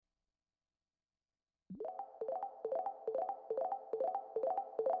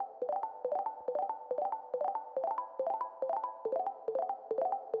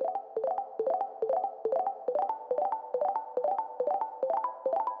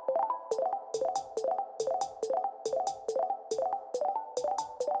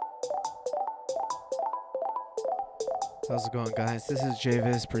How's it going, guys? This is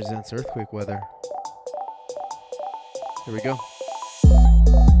JVIZ presents Earthquake Weather. Here we go.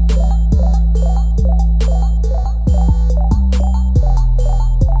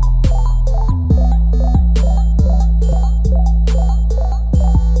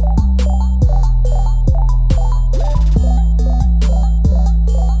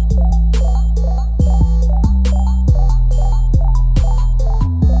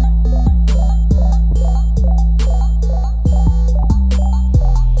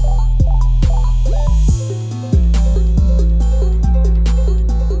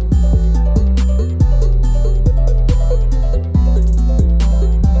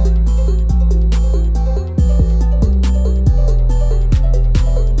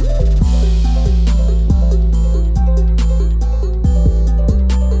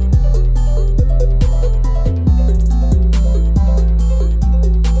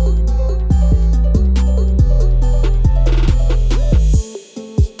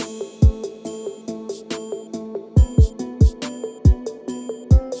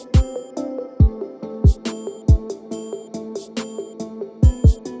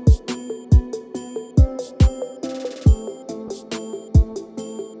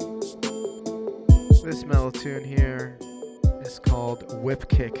 This mellow tune here is called Whip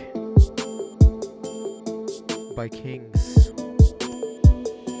Kick by Kings.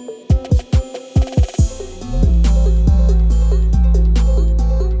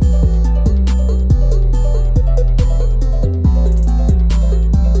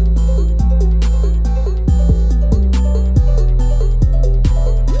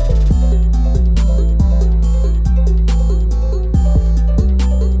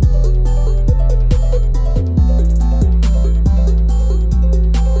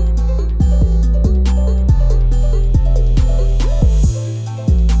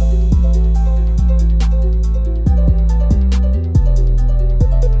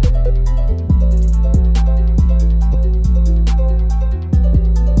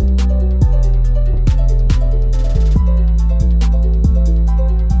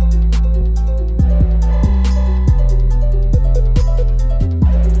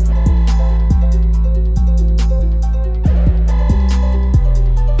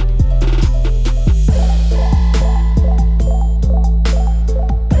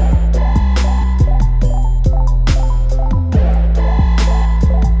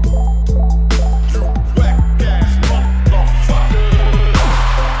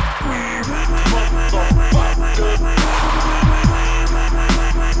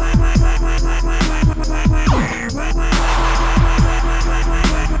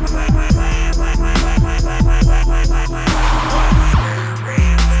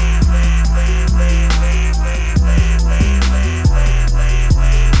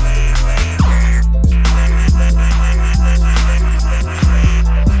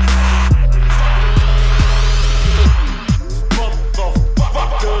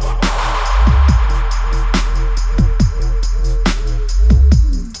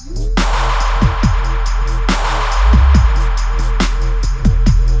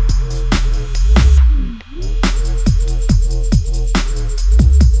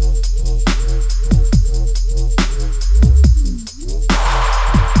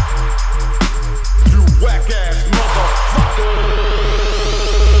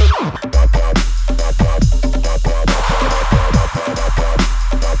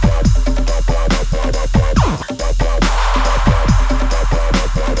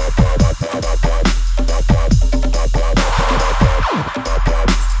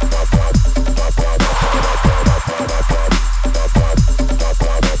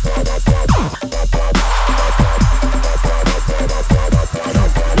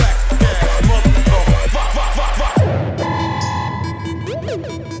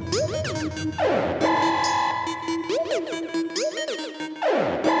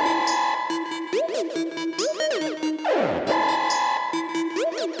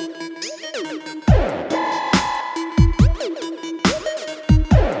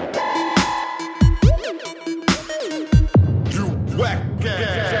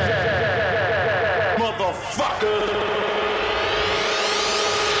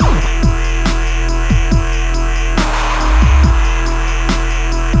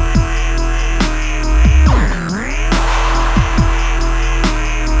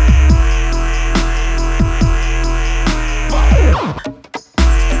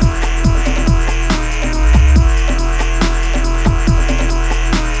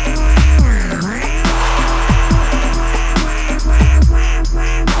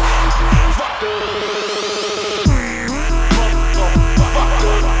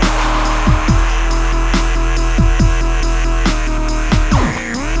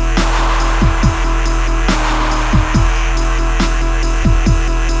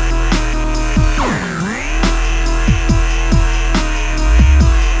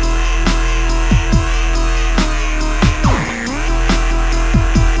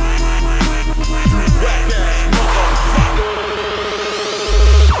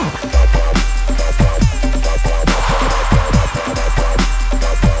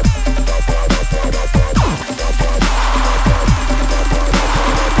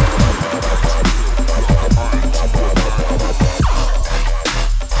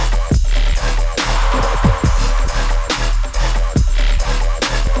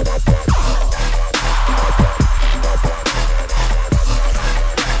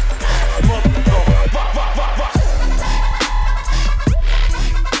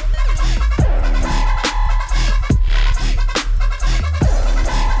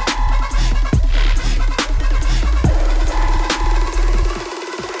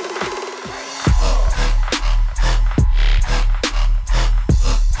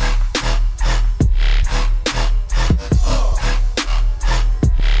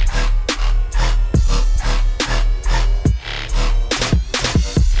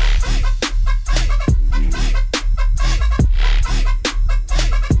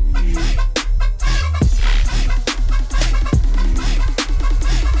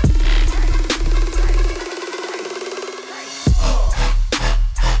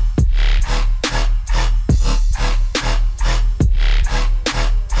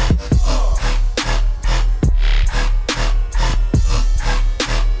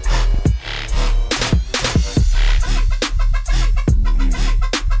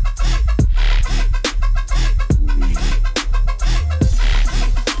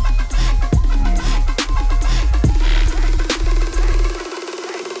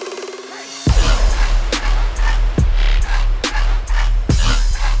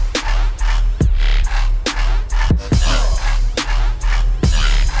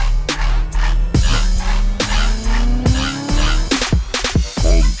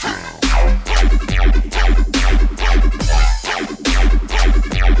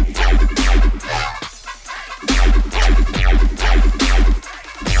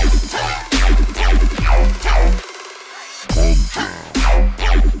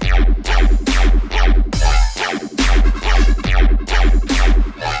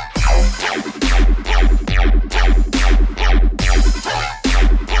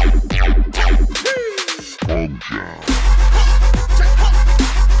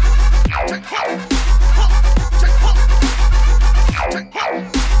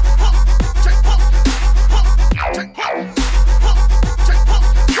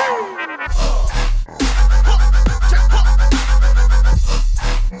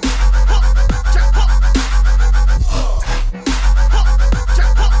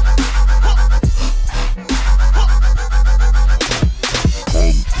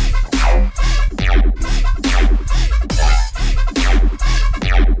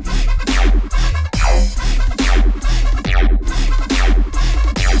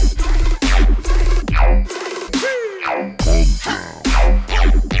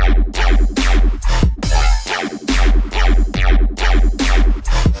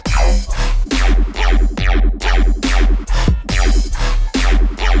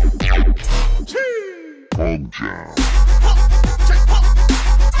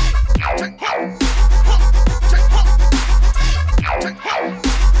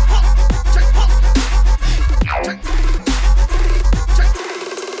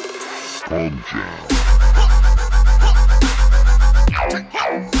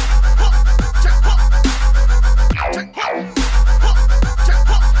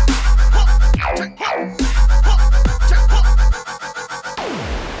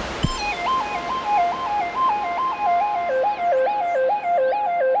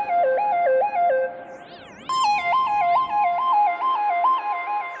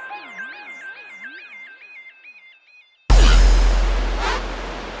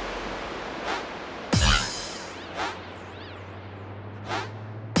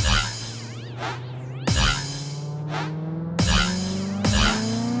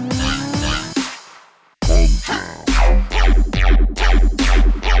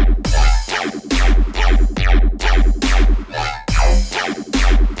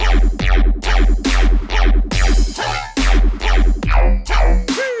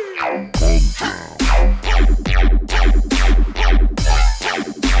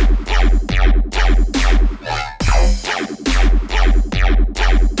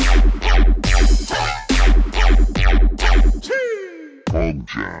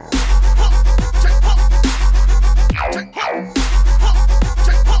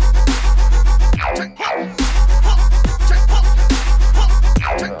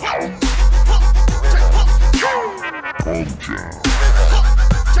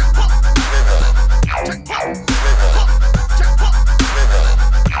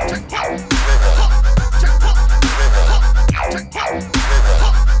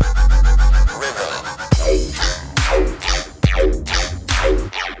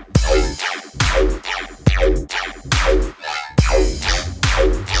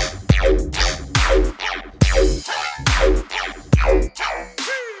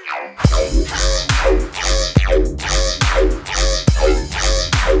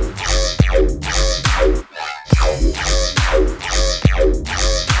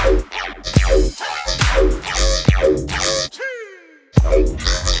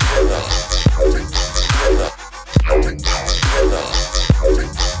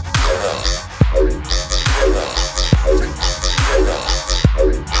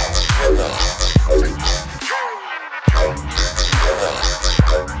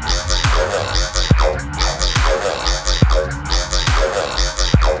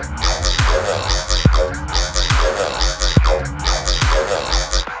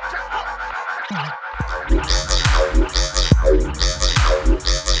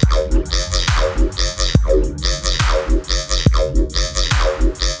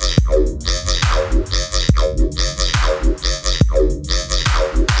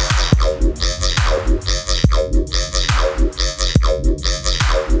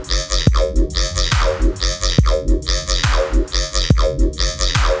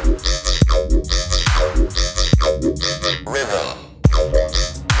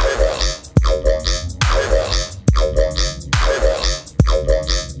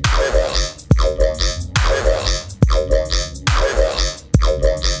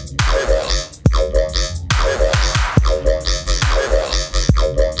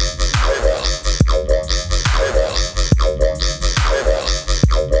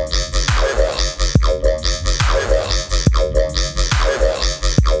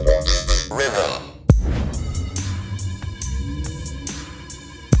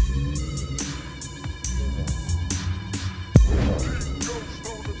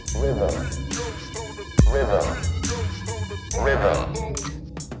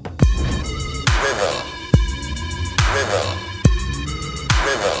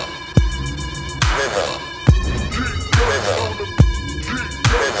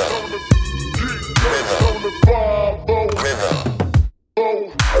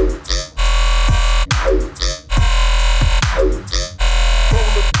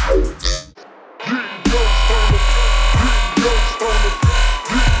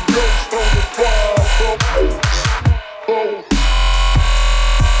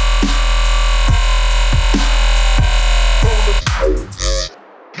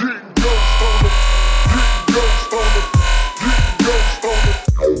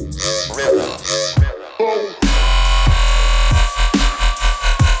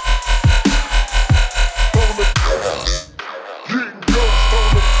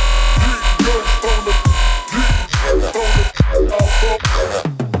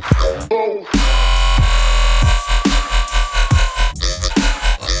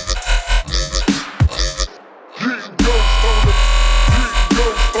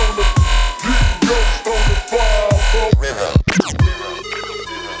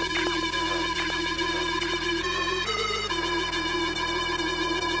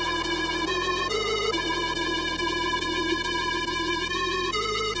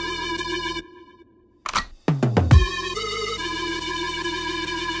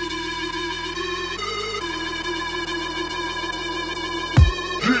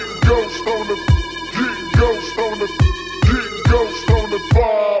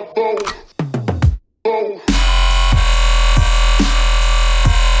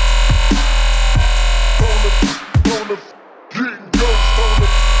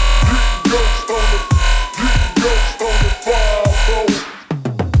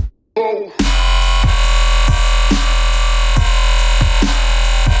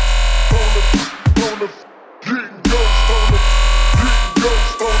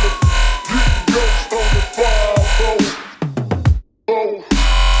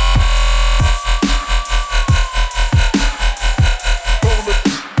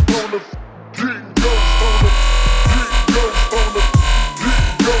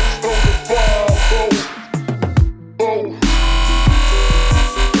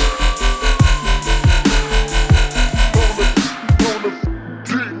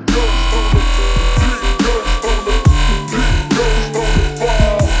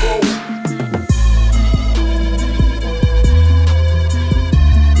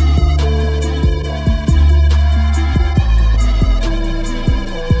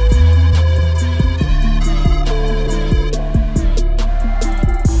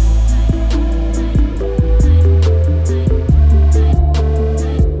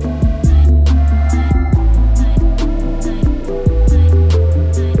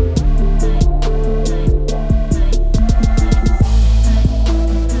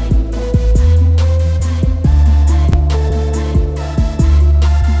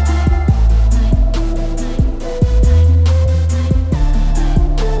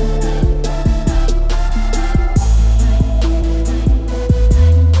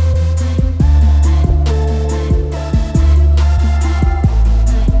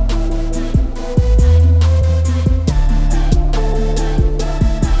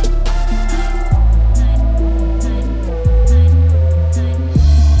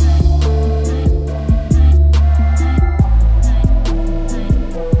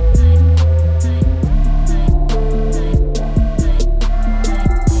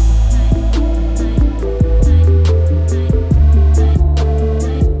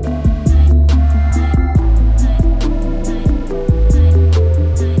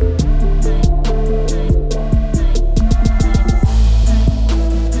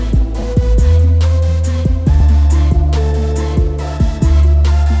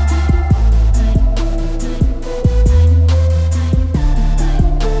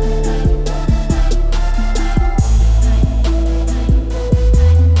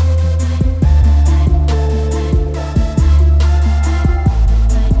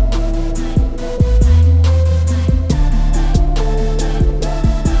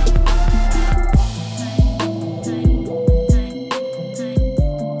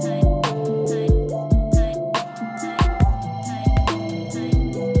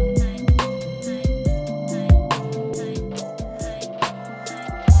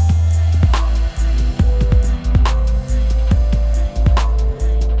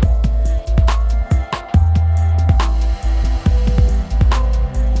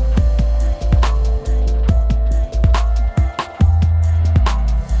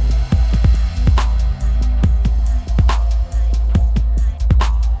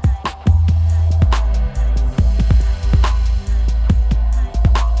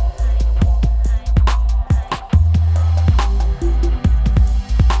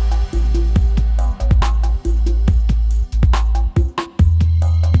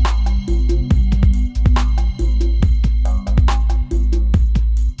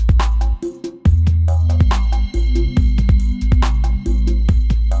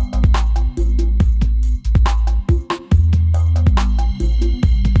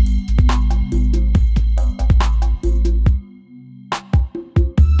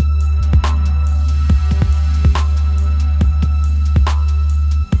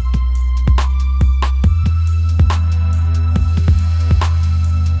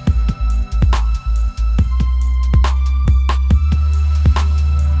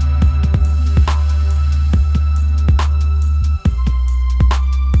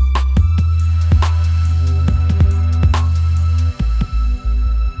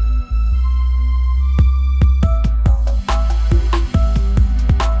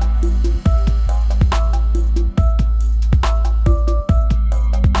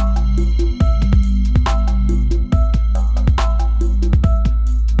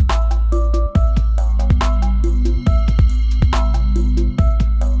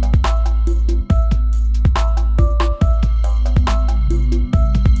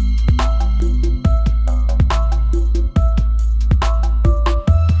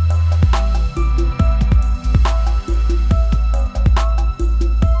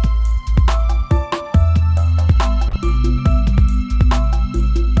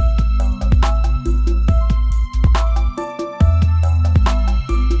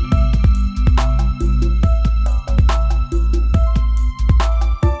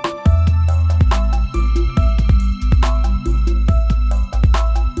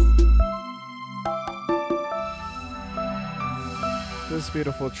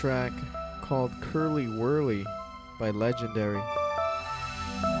 beautiful track called Curly Whirly by Legendary.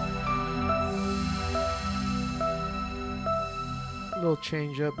 Little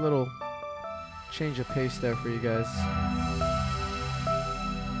change of pace there for you guys.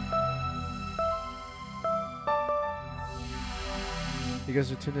 You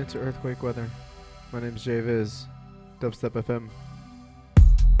guys are tuned into Earthquake Weather. My name's JVIZ, Dubstep FM.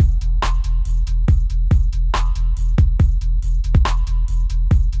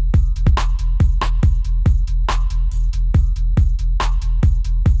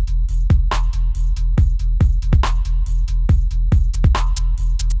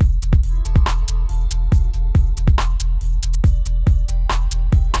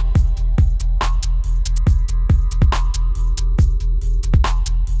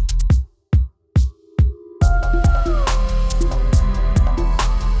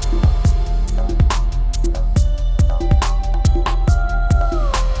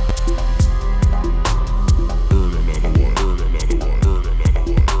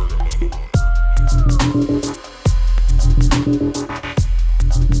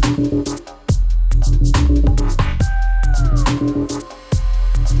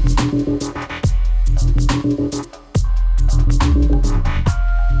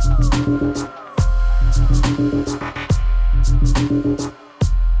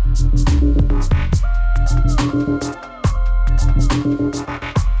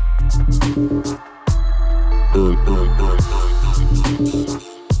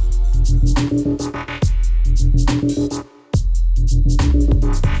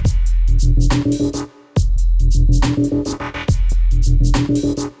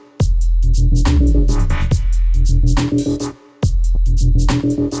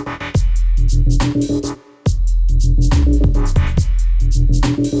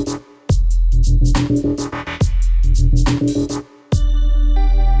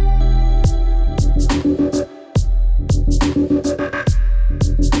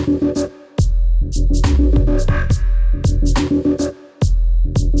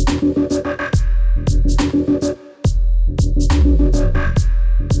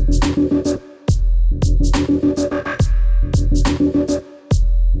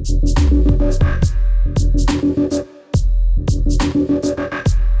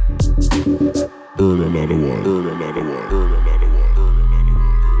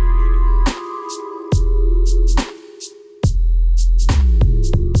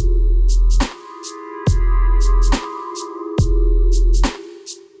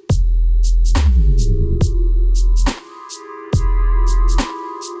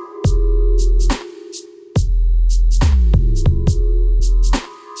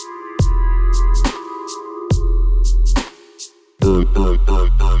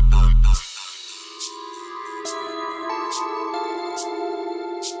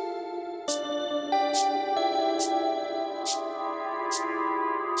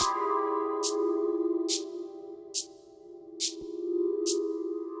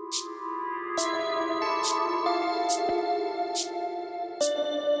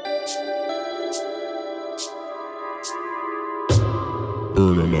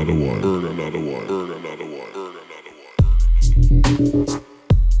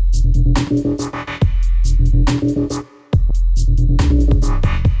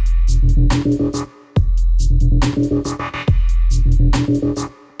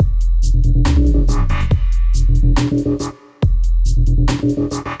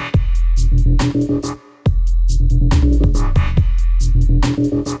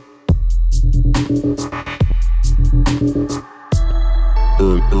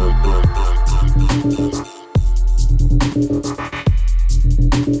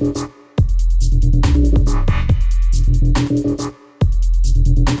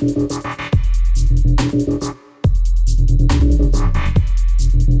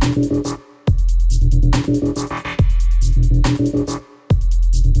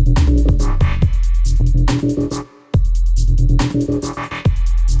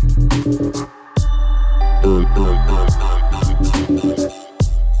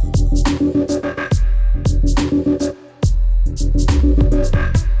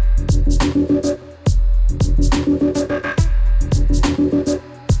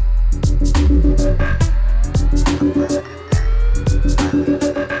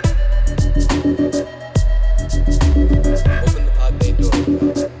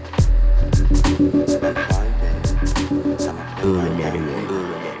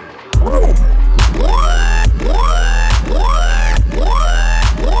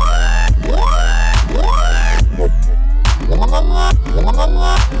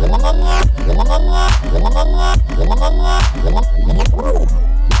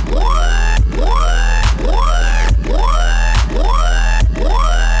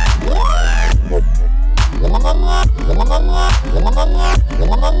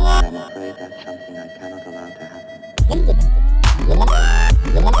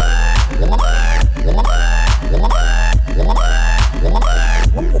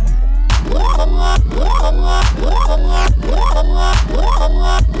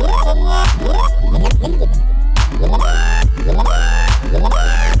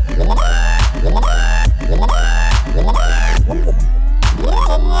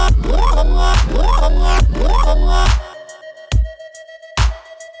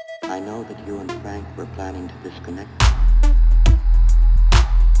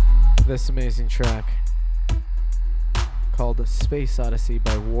 this amazing track called Space Odyssey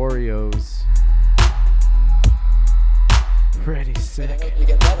by Warriors. Pretty sick. Where did you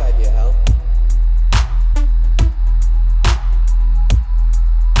get that idea, Hal?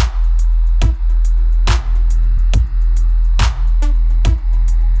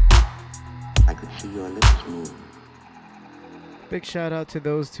 I could see your lips move. Big shout out to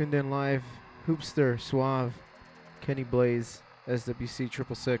those tuned in live: Hoopster, Suave, Kenny Blaze, SWC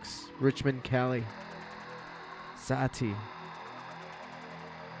 666, Richmond, Cali, Sati.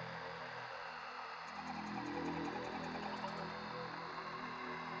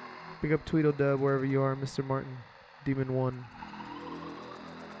 Big up Tweedledub wherever you are, Mr. Martin, Demon One.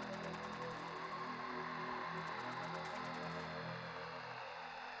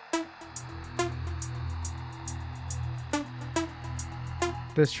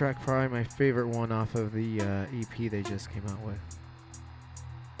 This track probably my favorite one off of the EP they just came out with.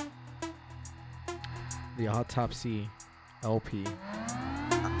 The Autopsy LP.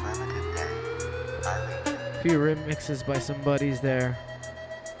 Few remixes by some buddies there.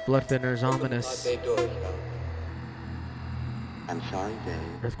 Blood Thinners, Ominous. I'm sorry,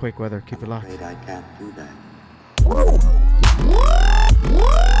 Dave. Earthquake Weather, keep it locked. I'm afraid I can't do that.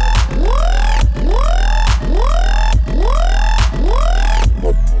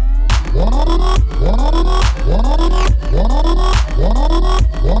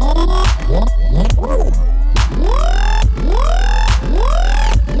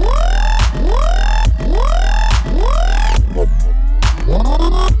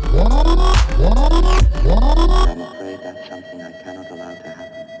 I'm afraid that's something I cannot allow to happen.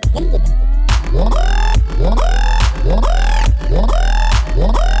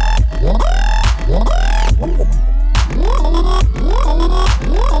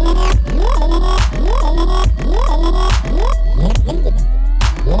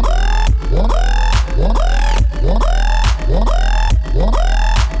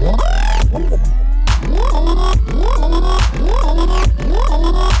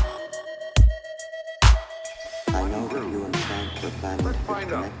 I know that you and Frank were planning to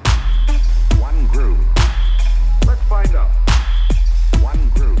disconnect. One groove. Let's find out. One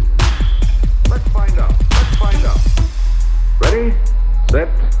groove. Let's find out. Let's find out. Ready, set,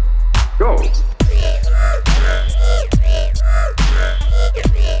 go.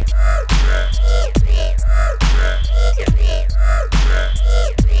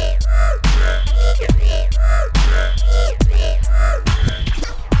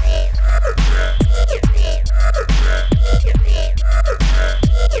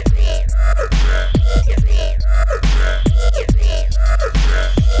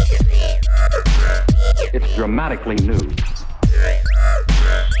 It's dramatically new.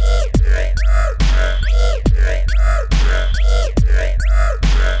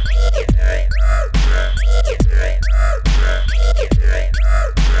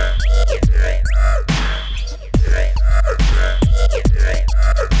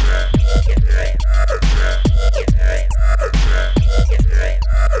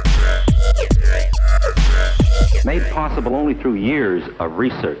 Made possible only through years of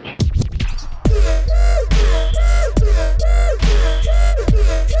research.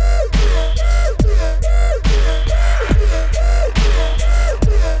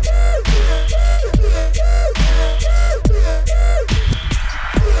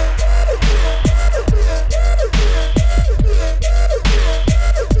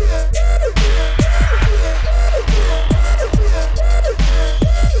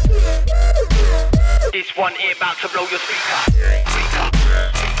 This one here about to blow your speaker.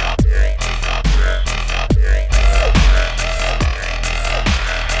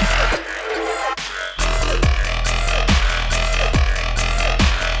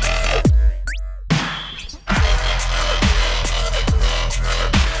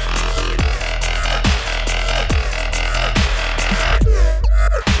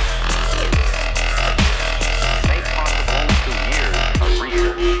 Made possible only through years of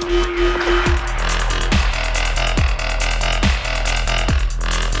research.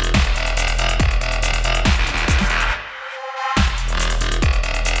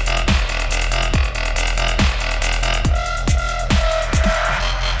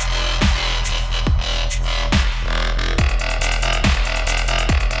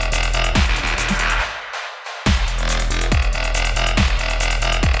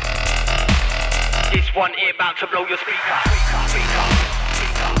 This one here about to blow your speaker.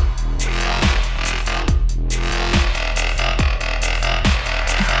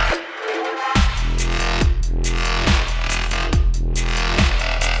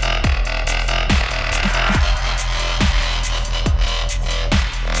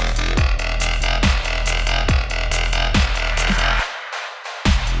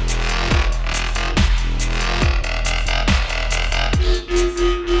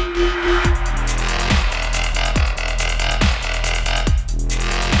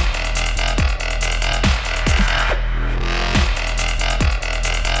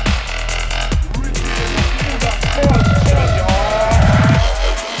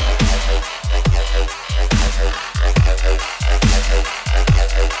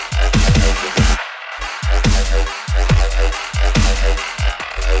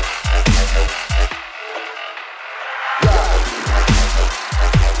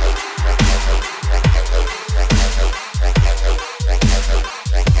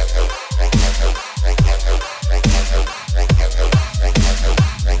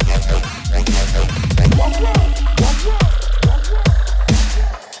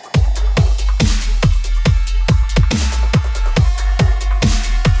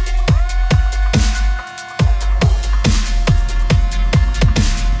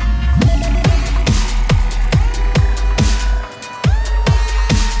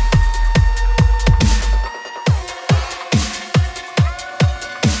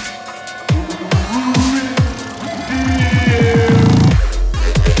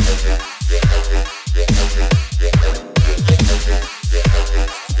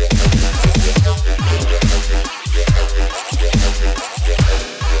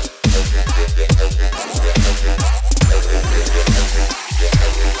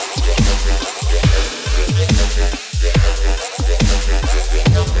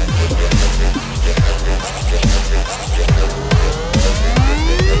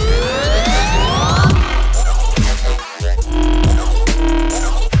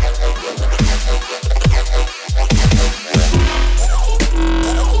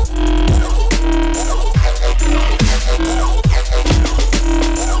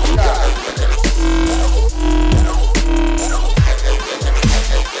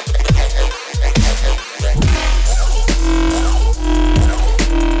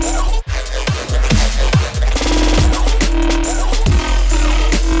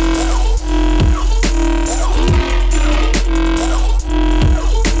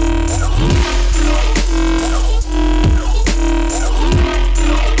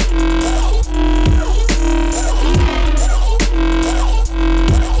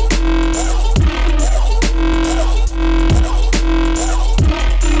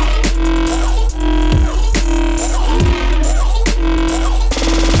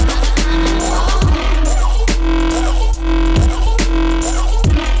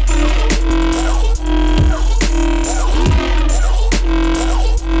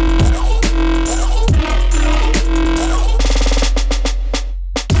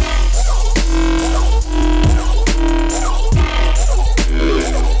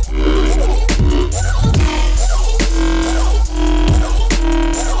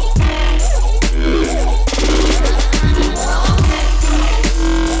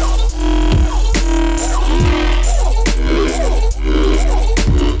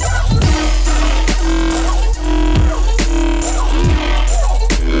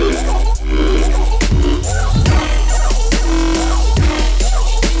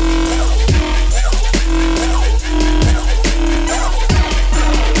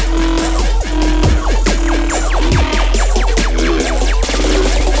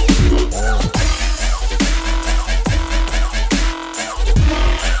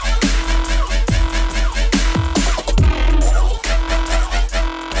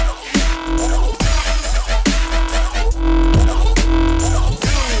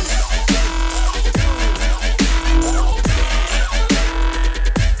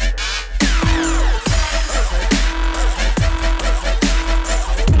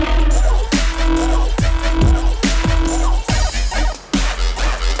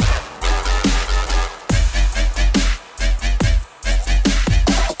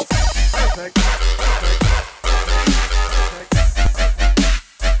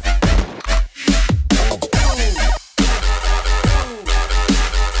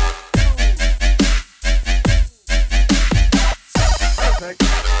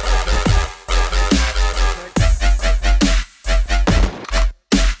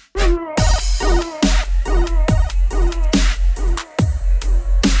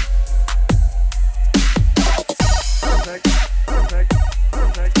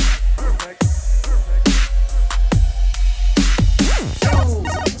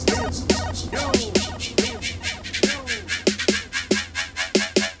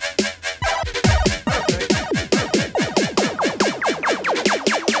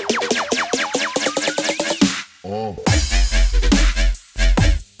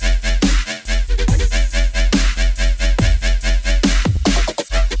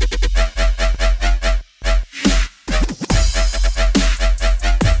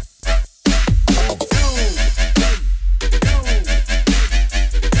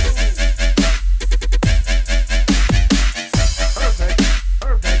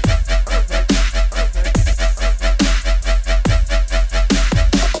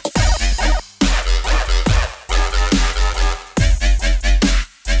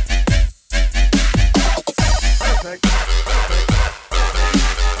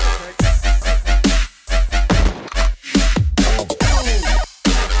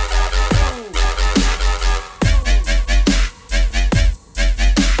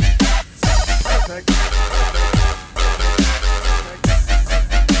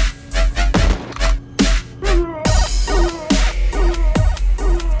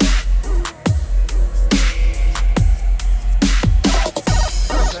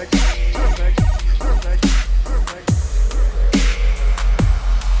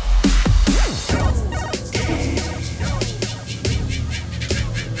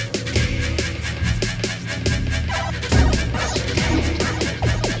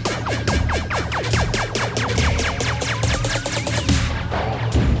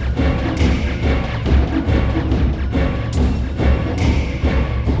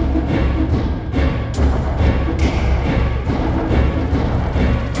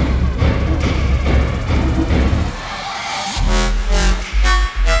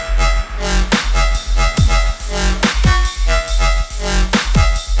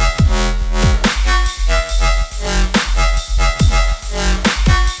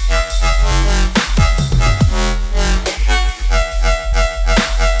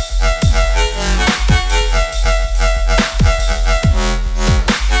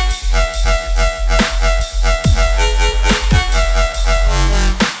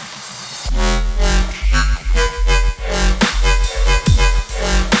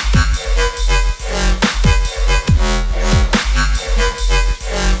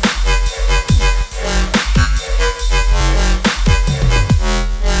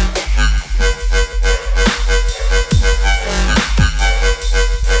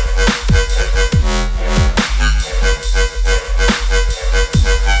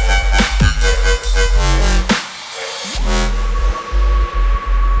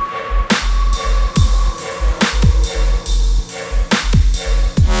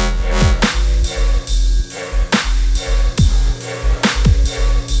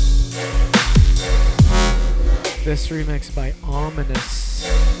 remix by Ominous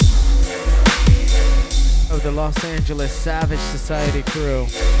of the Los Angeles Savage Society crew.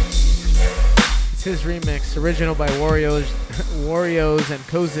 It's his remix, original by Warriors and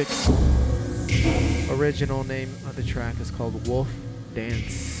Kozik. Original name of the track is called Wolf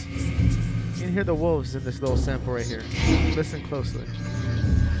Dance. You can hear the wolves in this little sample right here. Listen closely.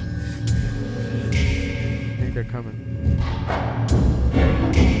 I think they're coming.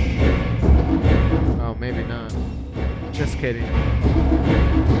 Oh, maybe not. Just kidding.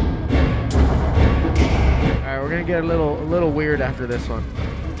 Alright, we're gonna get a little weird after this one.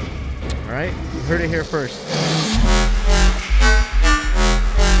 Alright? You heard it here first.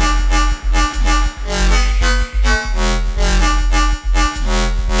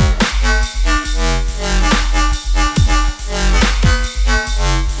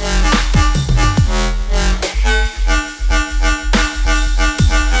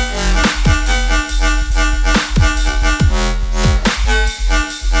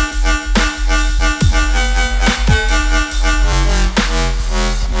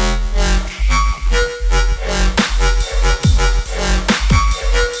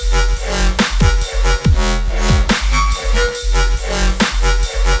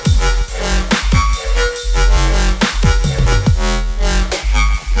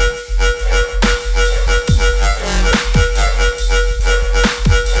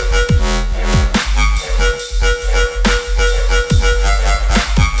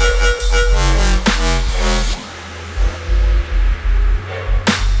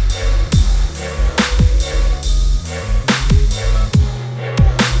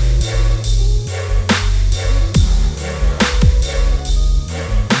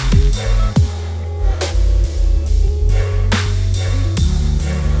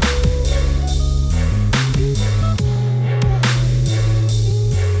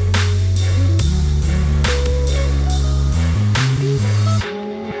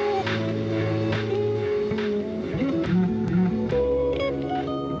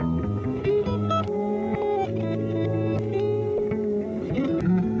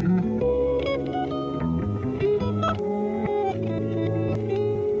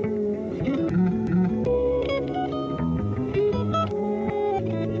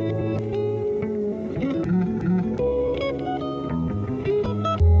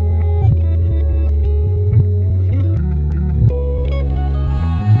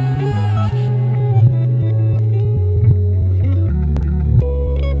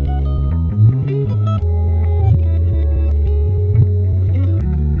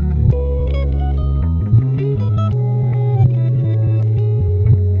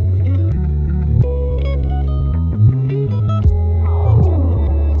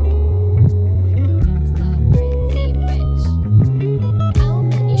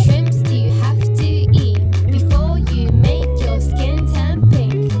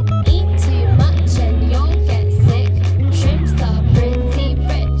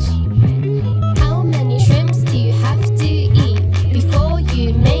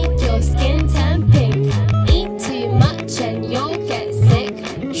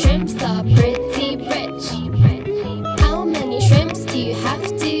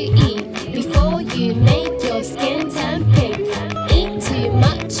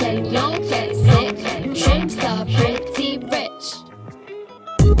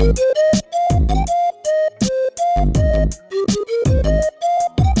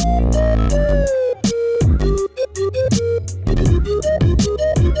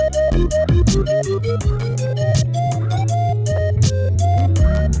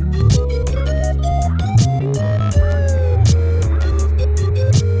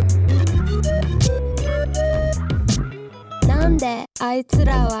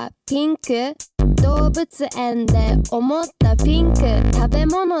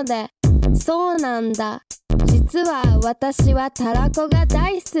私はたらこが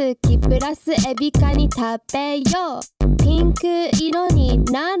大好きプラスエビカニ食べようピンク色に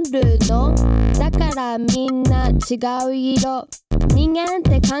なるのだからみんな違う色人間っ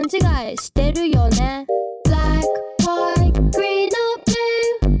て勘違いしてるよね Black, white, green or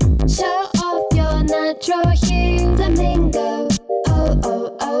blue Show off your natural hue Flamingo, oh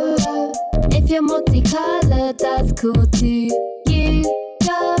oh oh oh If you're multicolored that's cool too You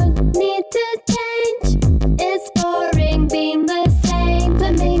don't need to change It's boring being the same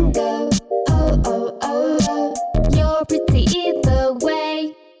Flamingo Oh oh oh oh You're pretty either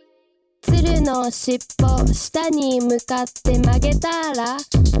way 鶴の尻尾下に向かって曲げたら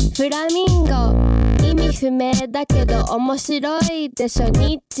フラミンゴ意味不明だけど面白いでしょ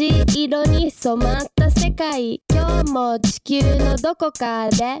虹色に染まった世界今日も地球のどこか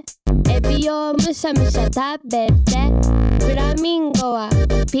でエビをむしゃむしゃ食べてフラミンゴは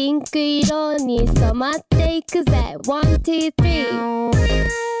ピンク色に染まっていくぜ One, two, three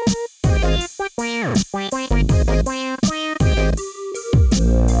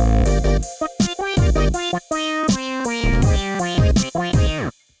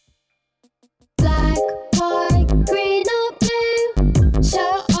Black, white, green or blue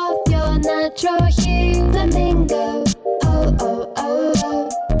Show off your natural hue Flamingo, oh, oh, oh, oh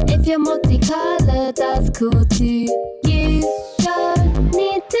If you're multicolored, that's cool too You don't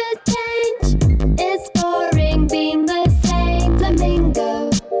need to change It's boring being the same Flamingo,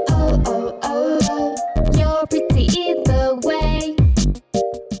 oh, oh, oh, oh You're pretty either way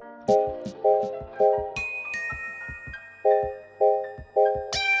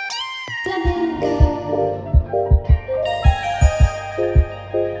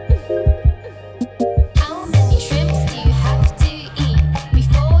How many shrimps do you have to eat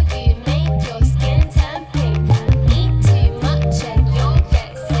before you make your skin turn pink? Eat too much and you'll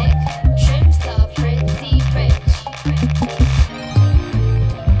get sick. Shrimps are pretty rich.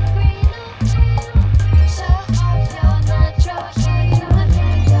 Green or blue, show off your natural hue. Oh,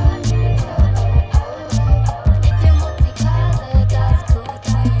 oh, oh, oh. If you're multicolored, that's cool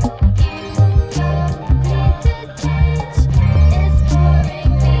too. You don't need to change. It's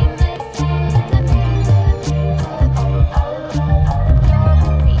boring being the same. Oh, oh, oh, oh. You're pretty either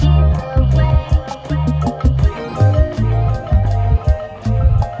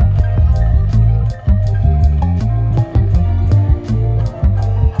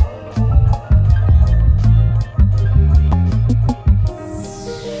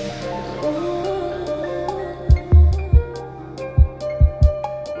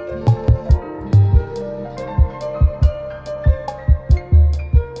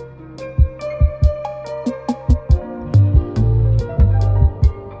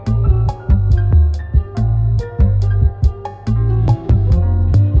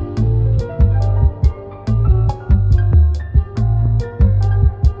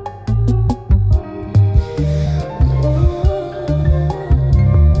way.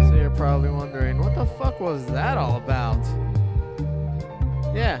 So you're probably wondering, what the fuck was that all about?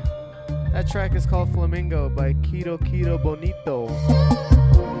 Yeah, that track is called Flamingo by Kiro Kiro Bonito.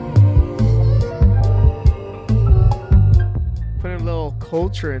 Putting a little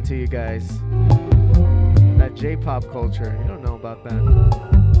culture into you guys. That J-pop culture. You don't know about that.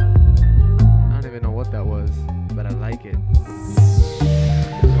 I don't even know what that was, but I like it.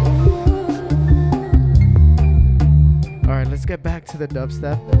 Alright, let's get back to the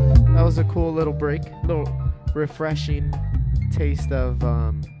dubstep. That was a cool little break. Little refreshing taste of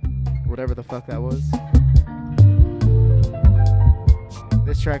whatever the fuck that was.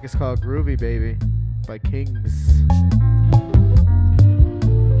 This track is called Groovy Baby by Kings.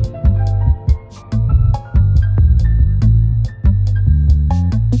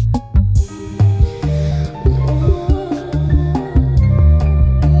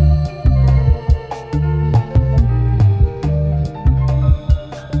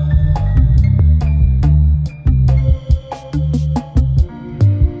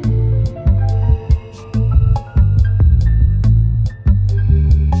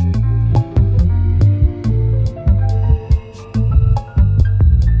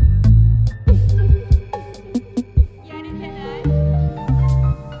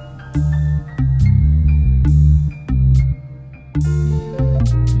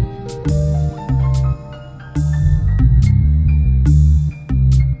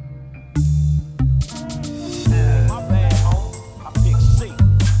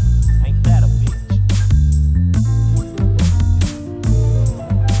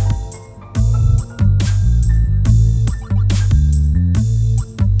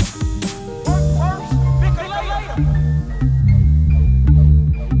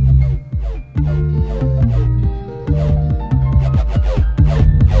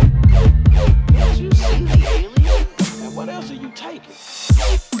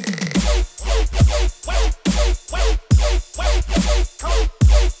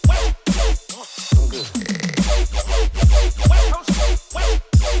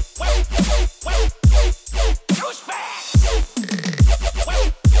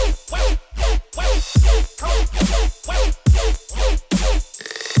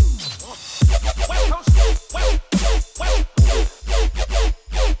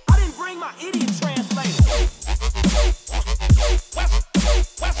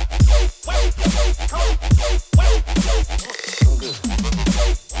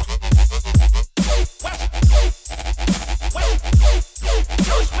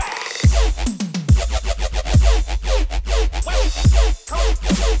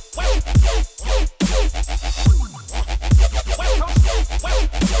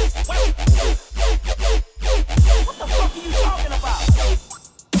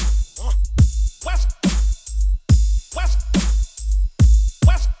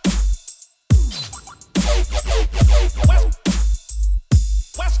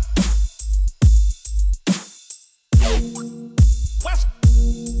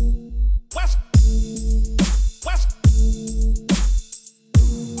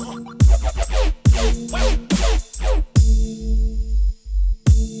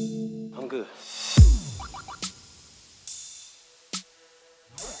 good.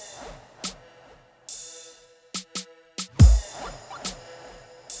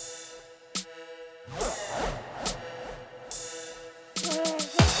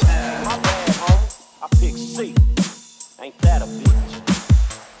 My bad, homie. I picked C. Ain't that a bitch?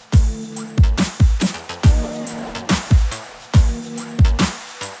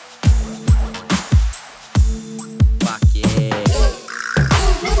 Fuck yeah.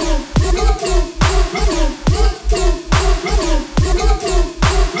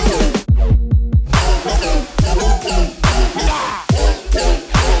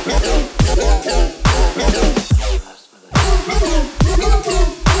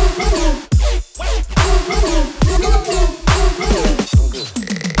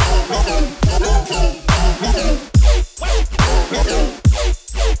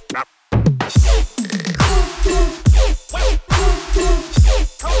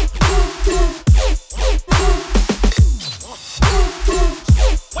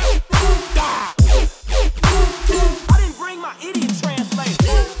 I didn't bring my idiot translator.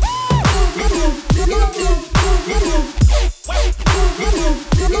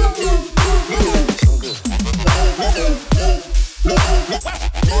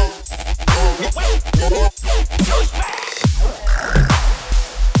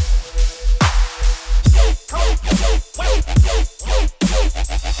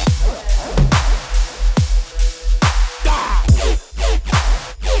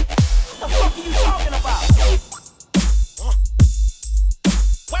 What the fuck are you talking about?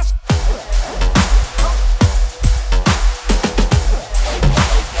 West.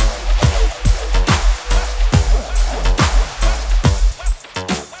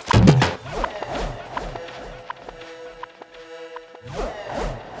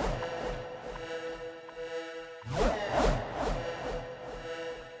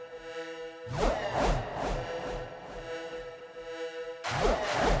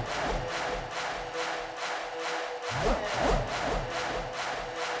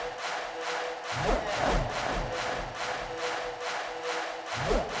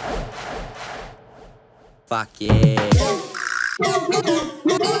 Fuck yeah. No, no, no,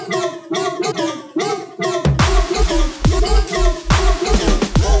 no, no, no, no, no, no, no, no, no, no,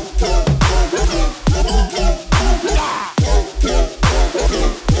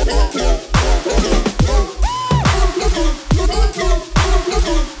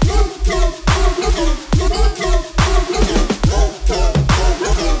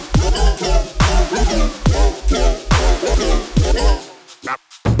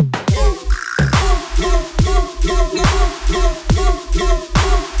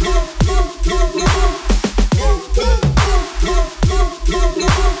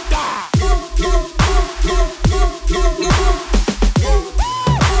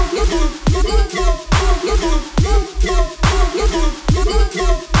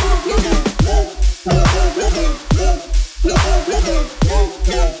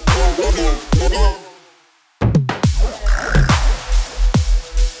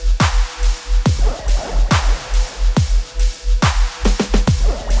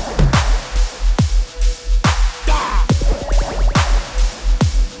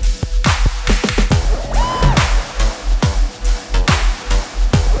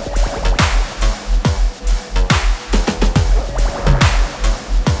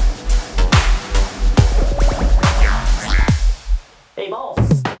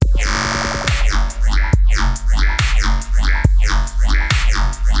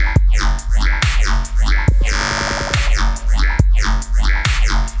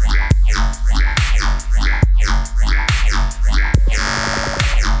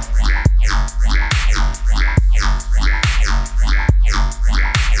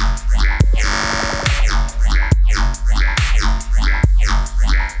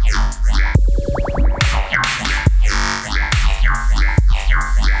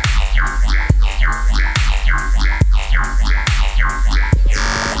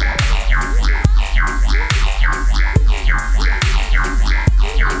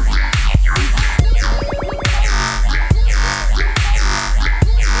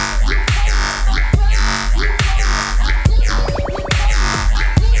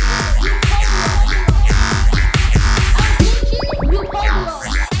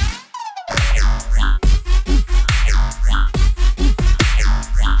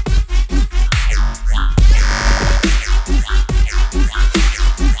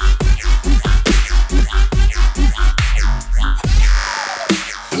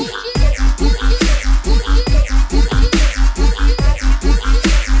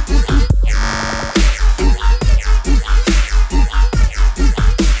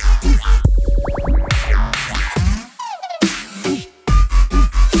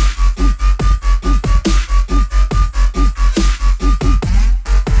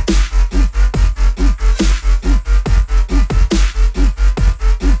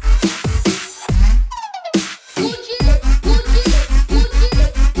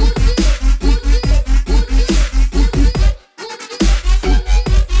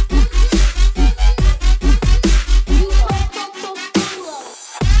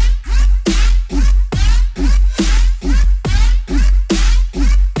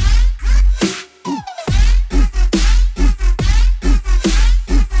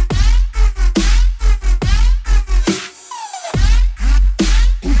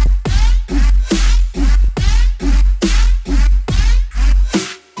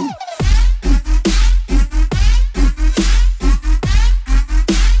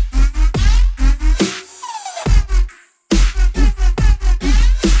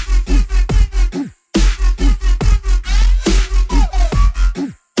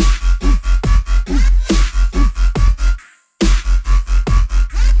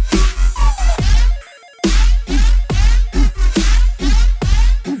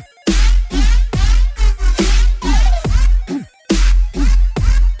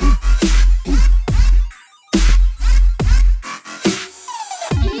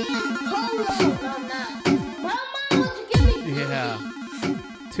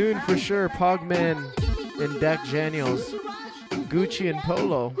 Tune for sure. Pogman and Dak Daniels. Gucci and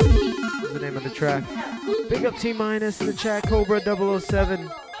Polo is the name of the track. Big up T Minus in the chat. Cobra 007.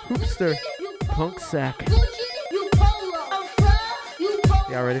 Hoopster. Punk Sack.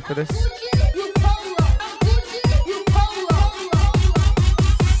 Y'all ready for this?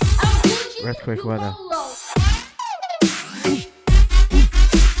 Earthquake weather.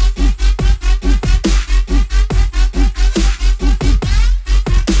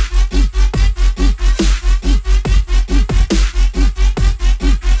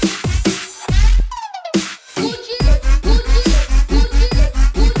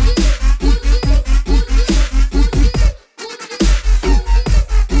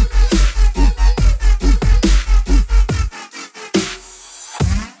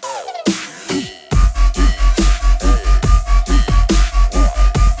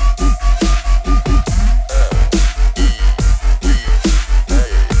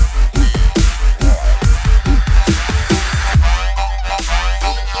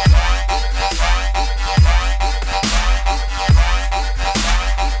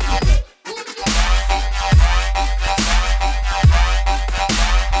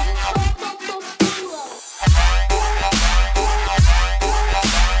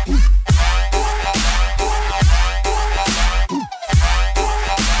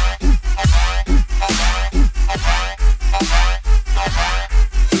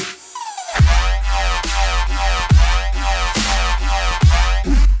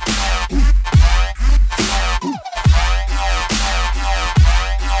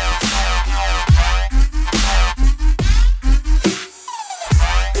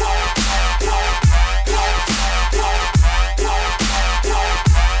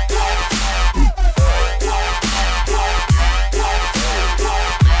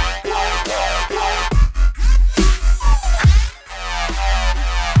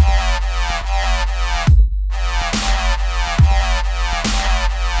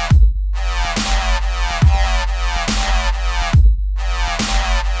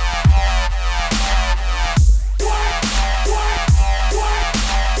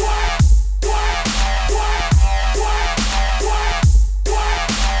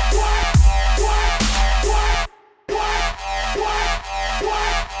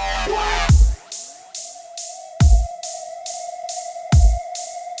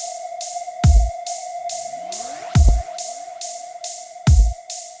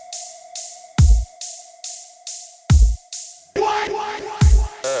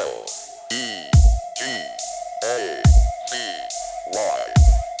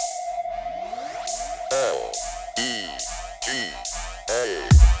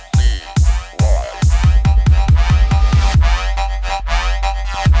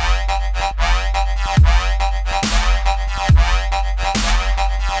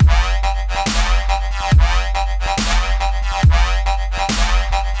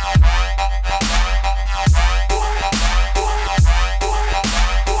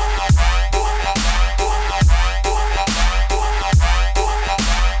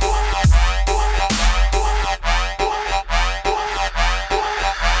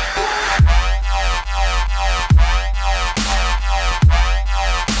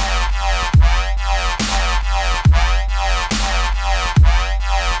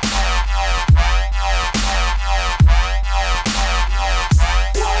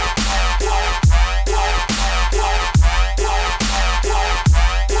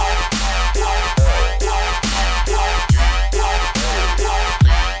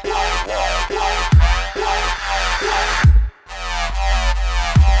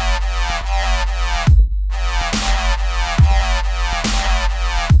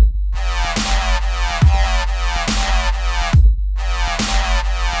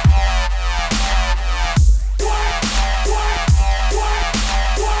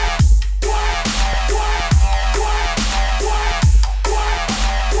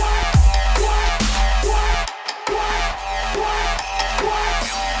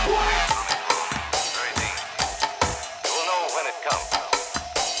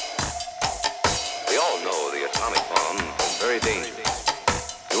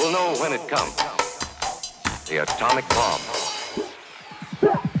 when it comes. The atomic bomb.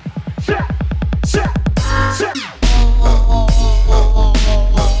 The atomic bomb.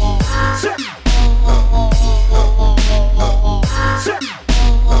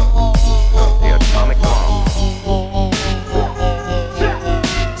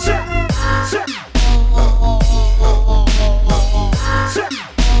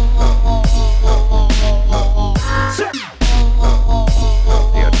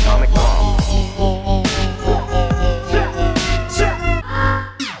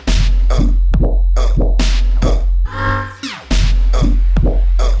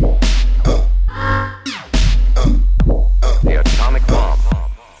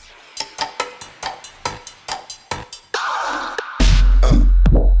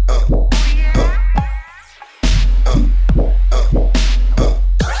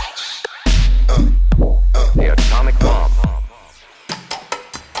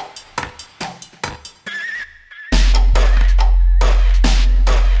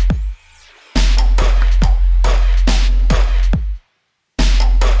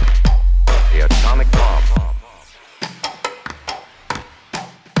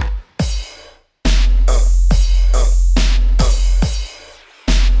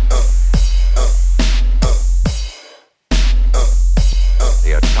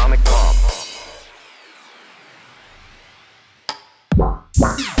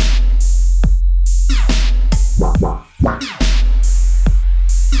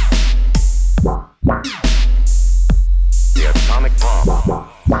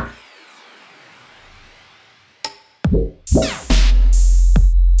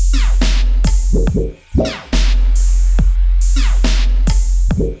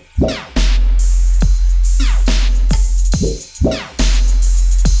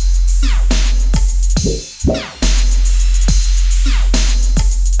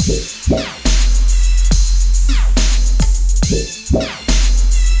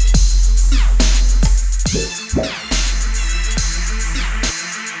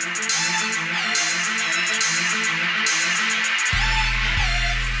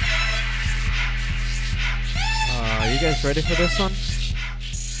 Ready for this one?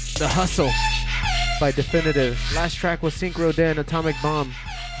 The Hustle by Definitive. Last track was Synchro Dan Atomic Bomb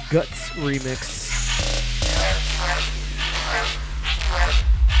Guts remix.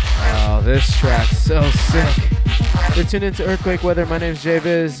 Oh, this track's so sick. You're tuned into Earthquake Weather. My name's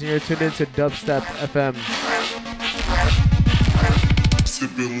JVIZ. You're tuned into Dubstep FM.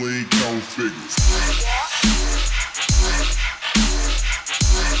 Sipping lean count figures.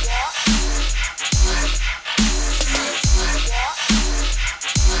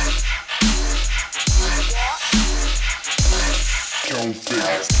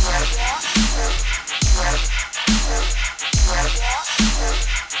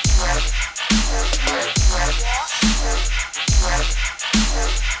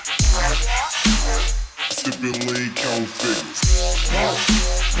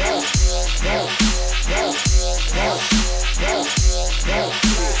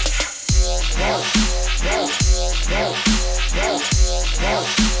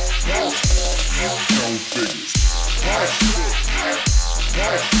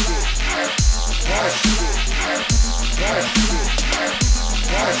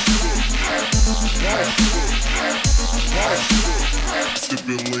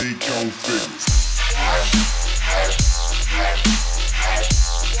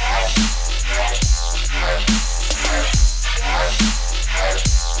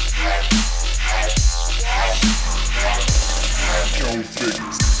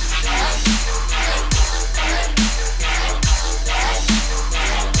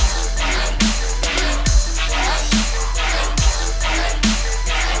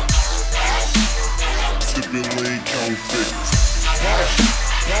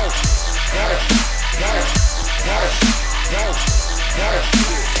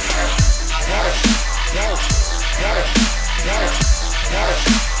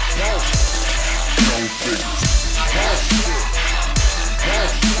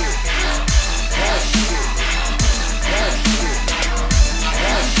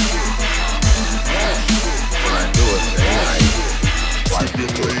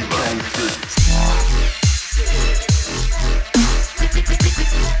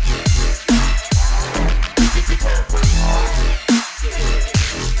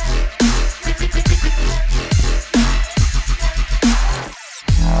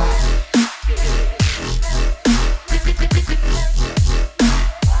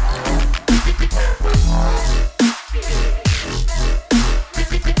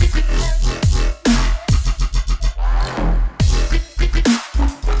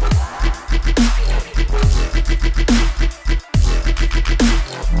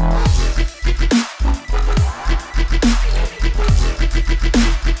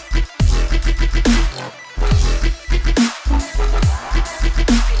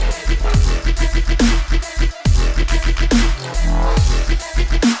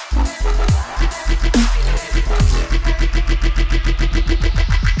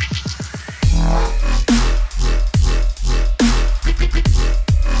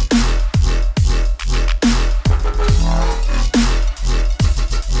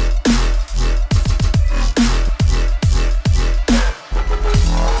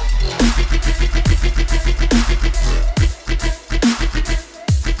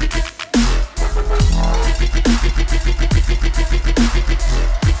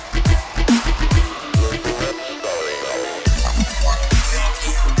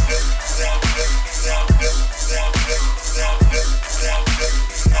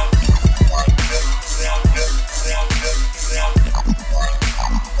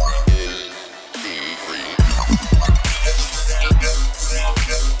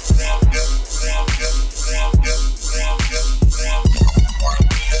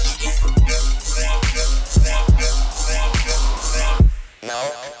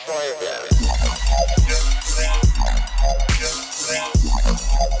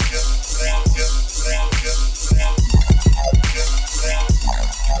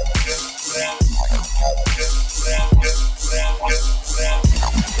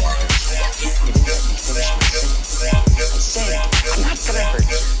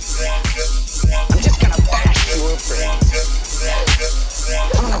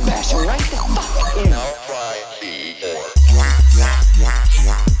 I'm gonna bash him right the fuck in.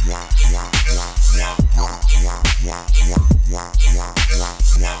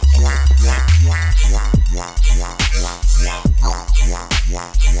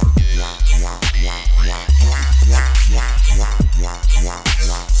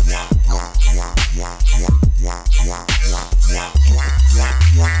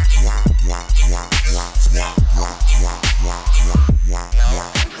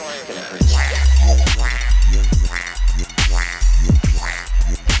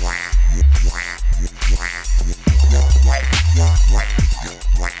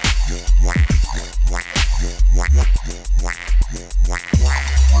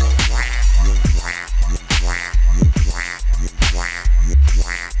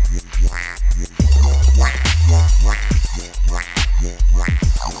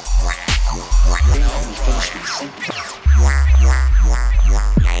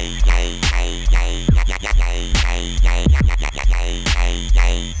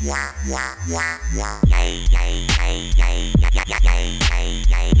 I'm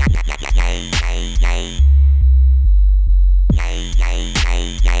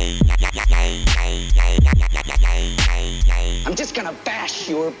just gonna bash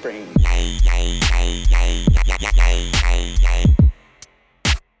your brain.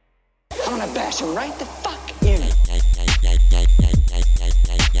 I'm gonna bash him right the fuck in.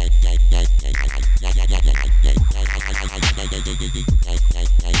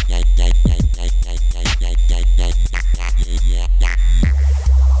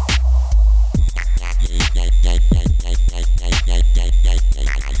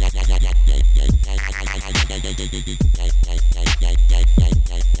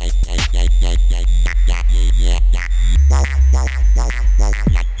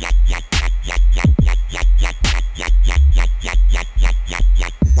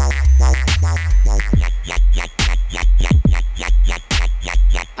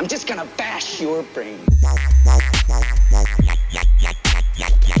 I'm just gonna bash your brain.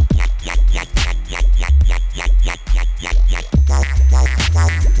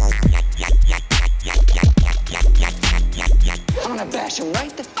 I'm gonna bash him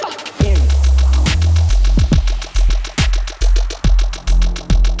right the fuck in.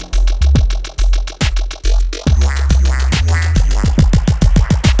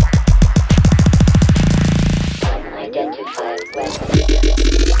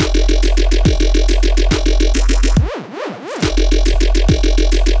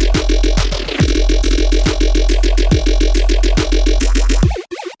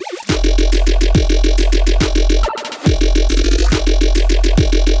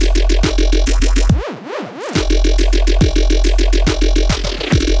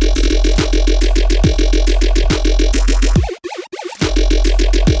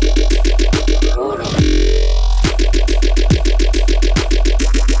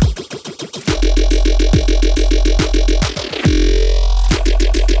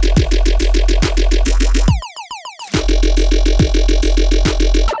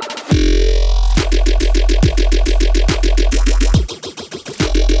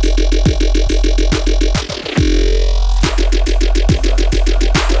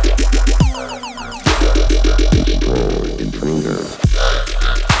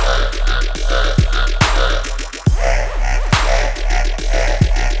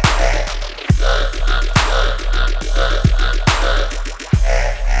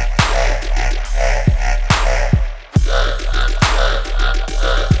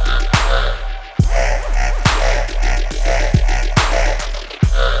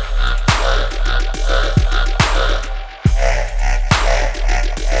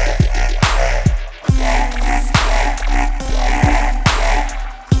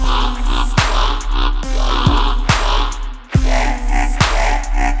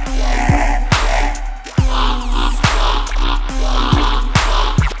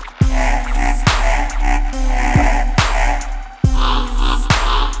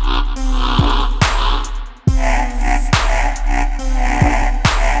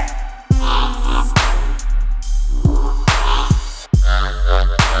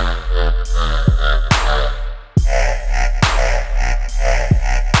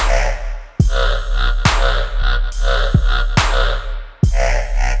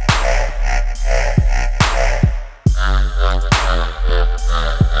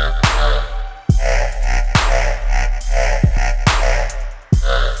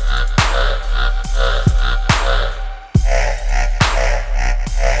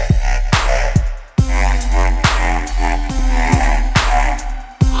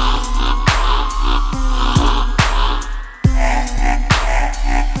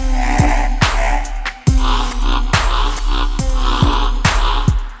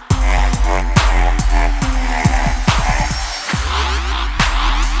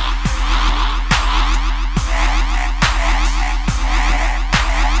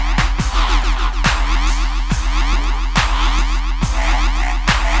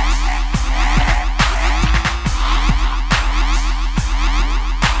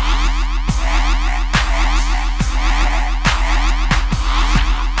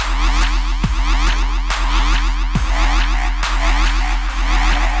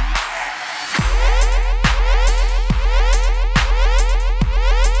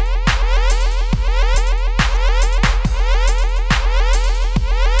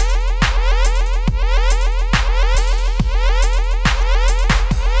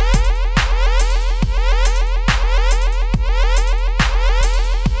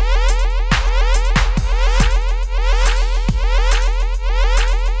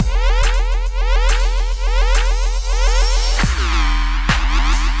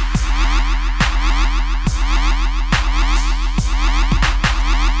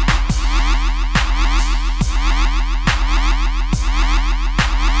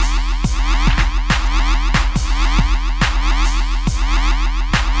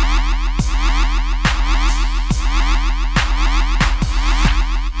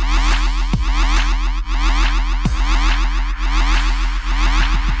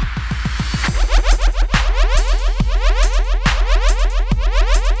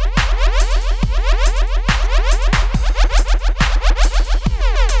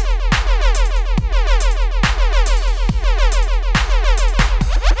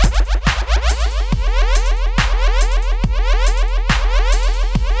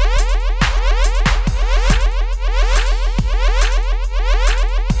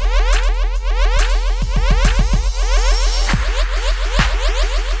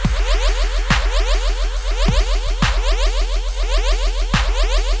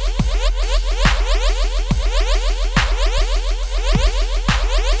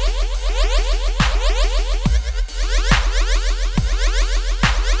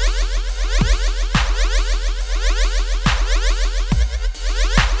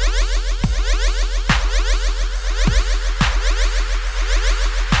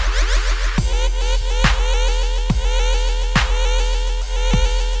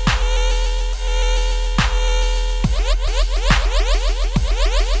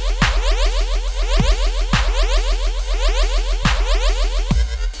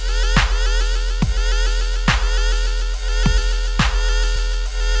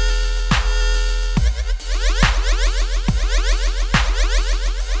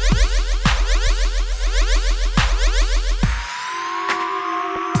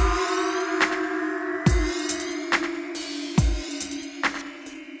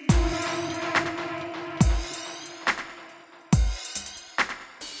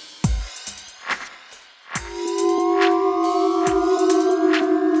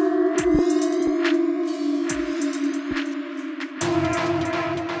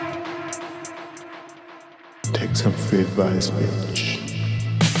 JVIZ, bitch.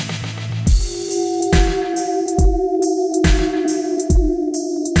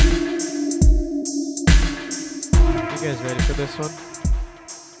 You guys ready for this one?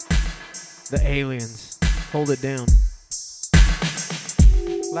 The Aliens. Hold it down.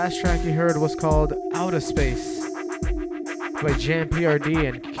 Last track you heard was called Outer Space by Jam PRD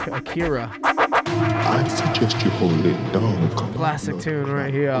and Akira. I suggest you hold it down. Come Classic on, tune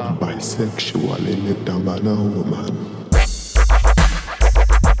right here. Bisexual, let a man and woman.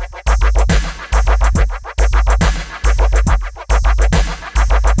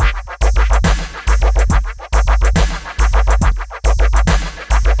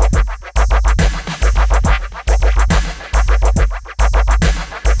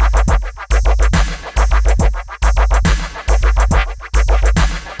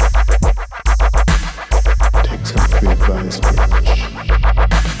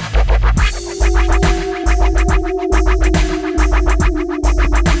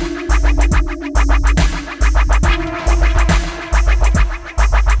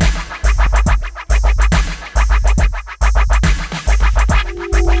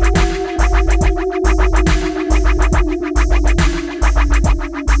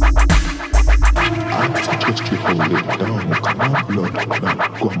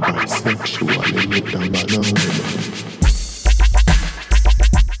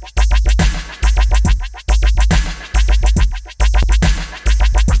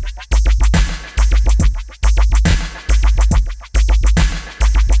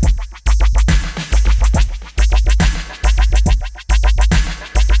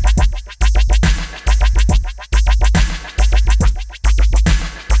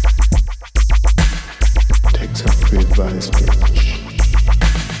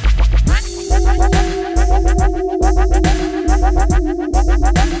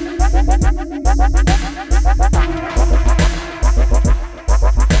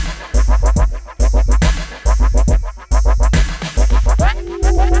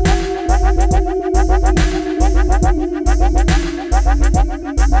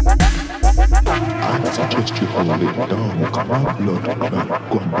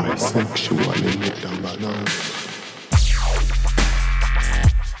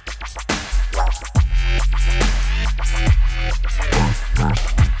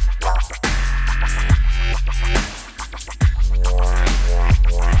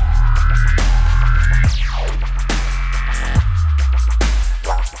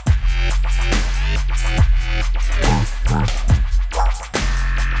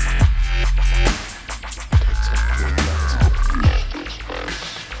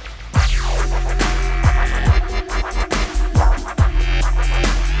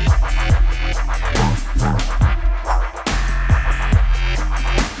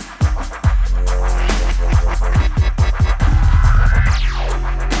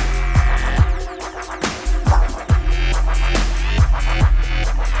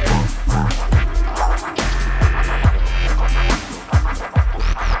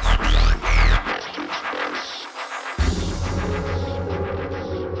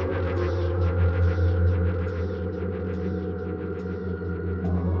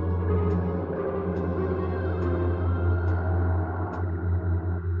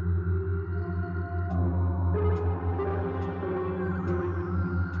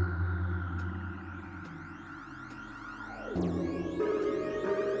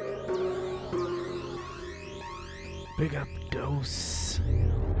 Big up Dose.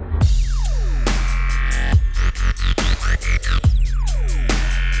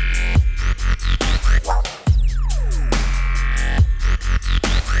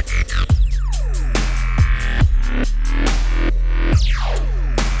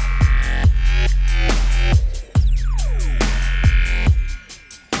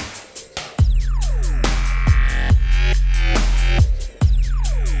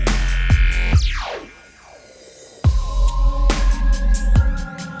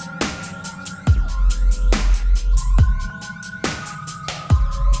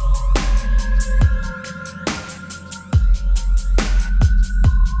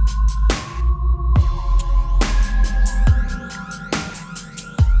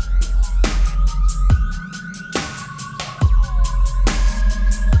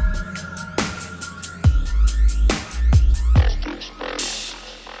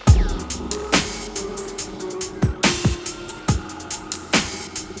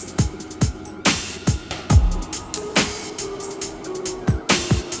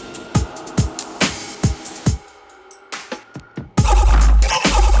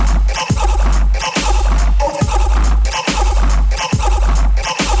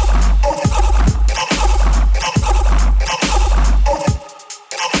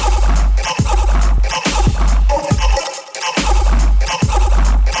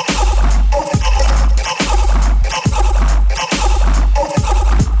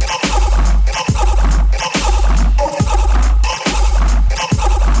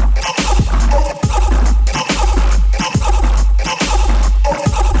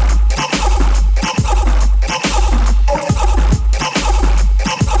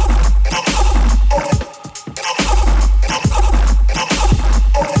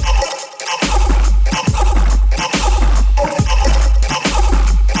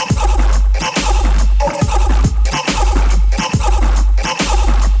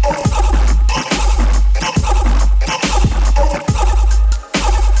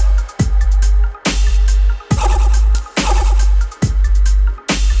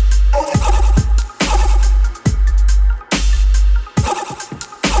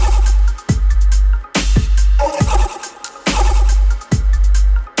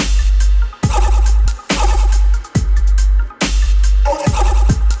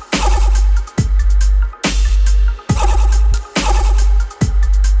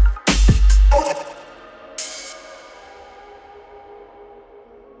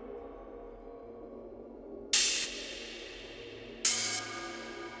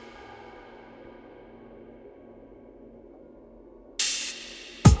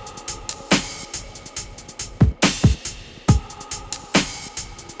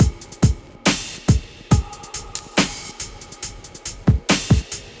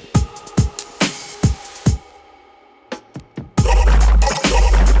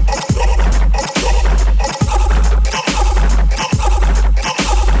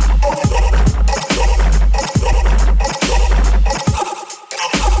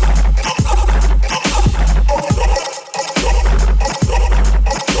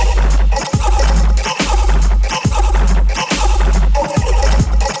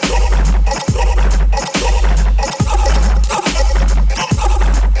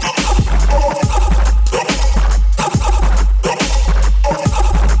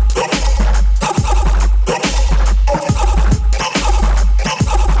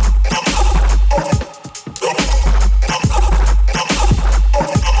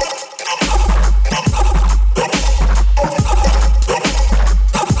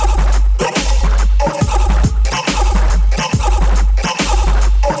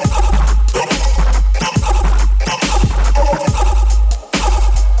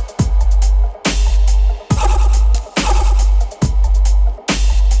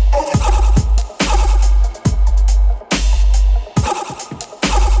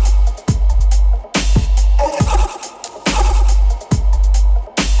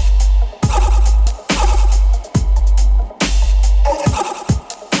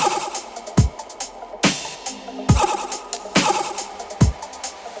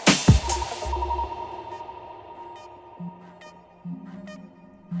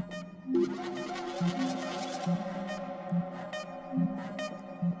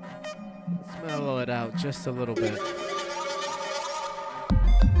 out just a little bit.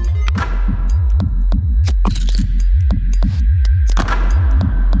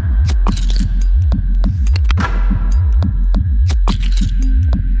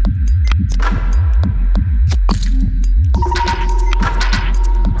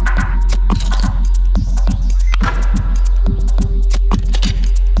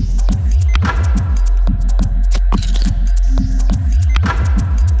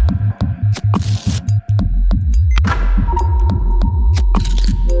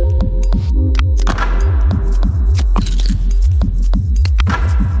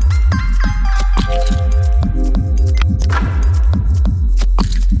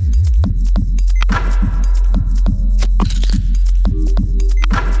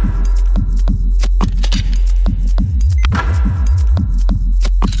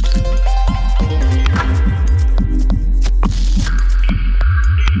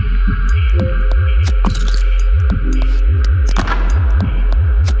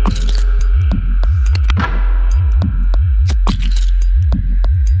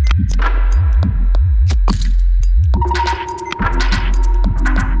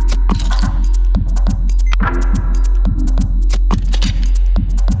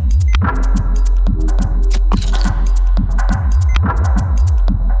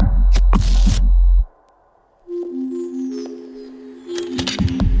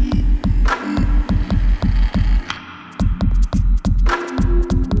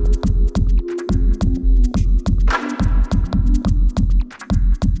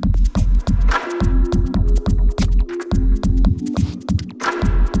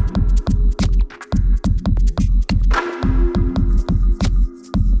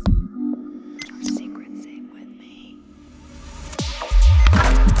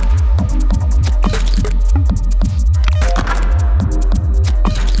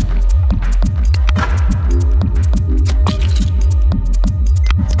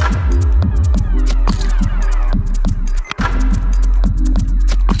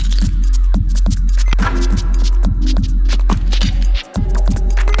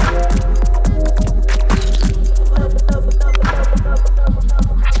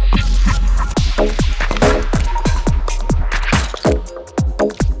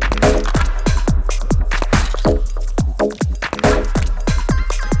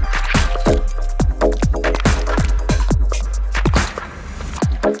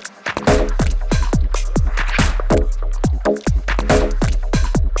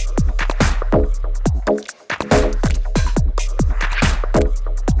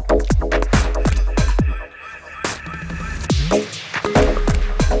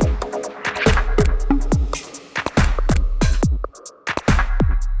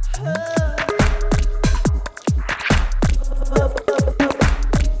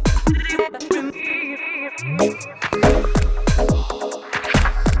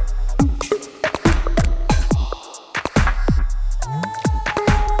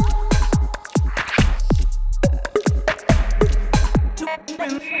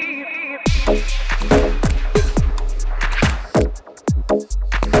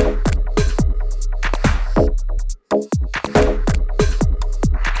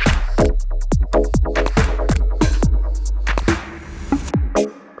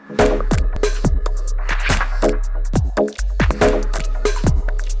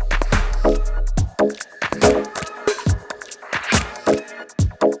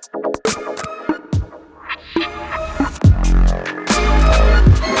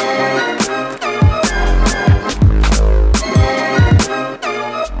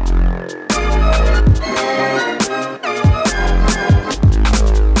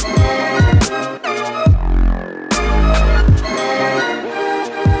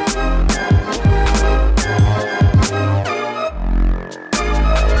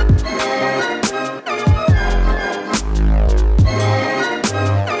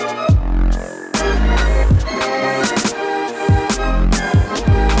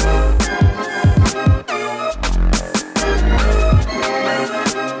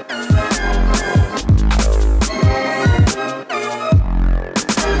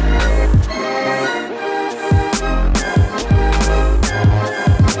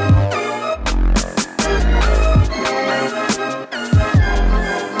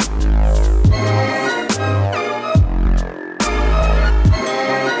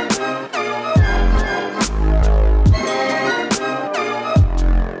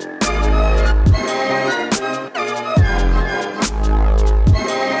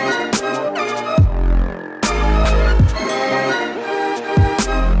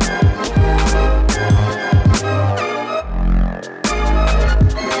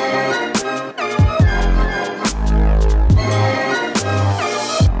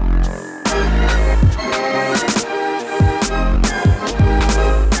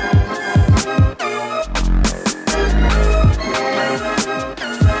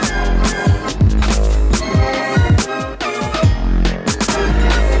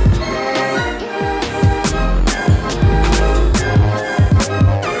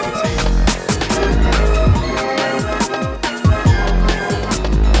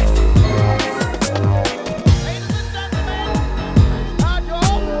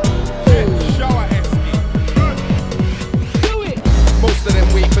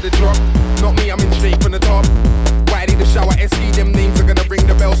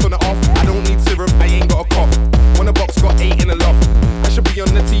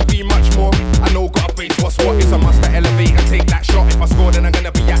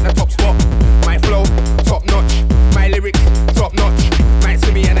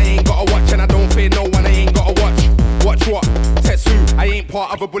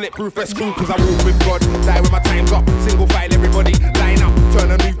 bulletproof vest crew, cause I walk with God. Die when my time's up, single file everybody, line up,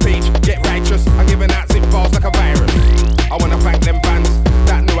 turn a new page, get righteous. I'm giving out zip files like a virus. I wanna thank them fans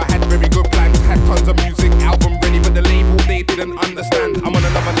that knew I had very good plans. Had tons of music, album ready, but the label they didn't understand. I'm on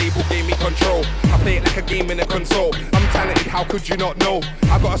another label, gave me control. I play it like a game in a console. I'm talented, how could you not know?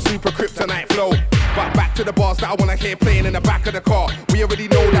 I got a super kryptonite flow. But back to the bars that I wanna hear playing in the back of the car. We already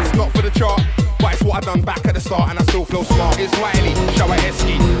know that's not for the chart, but it's what I done back at the start and I still feel smart. It's Wiley, Shower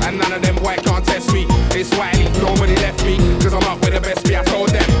Esky, and none of them white can't test me. It's Wiley, nobody left me, cause I'm up with the best me, I told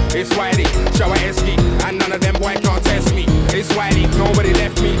them. It's Wiley, Shower Esky, and none of them white can't test me. It's Wiley, nobody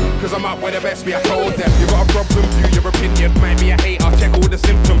left me, cause I'm up with the best me, I told them. You got a problem, view your opinion, might be a hater, check all the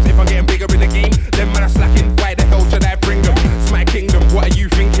symptoms. If I'm getting bigger in the game, then man are slacking, why the hell should I bring them? It's my kingdom, what are you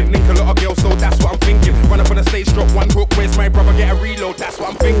thinking? Link a lot of girls, so that's what I'm thinking. Run up on the stage, drop one hook, where's my brother, get a reload, that's what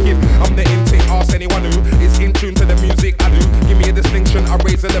I'm thinking. I'm the intake, ask anyone who is in tune to the music I do. Give me a distinction, I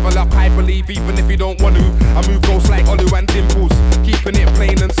raise the level up, I believe even if you don't want to. I move ghosts like Olu and Dimples, keeping it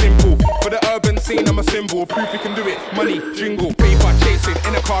plain and simple. For the urban scene, I'm a symbol, proof you can do it. Money, jingle, paper chasing,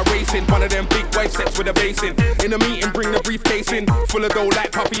 in a car racing, one of them big white sets with a bass in a meeting, bring the briefcase in, full of dough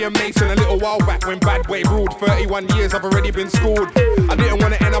like Puffy and Mason. A little while back when Bad Way ruled, 31 years I've already been schooled. I didn't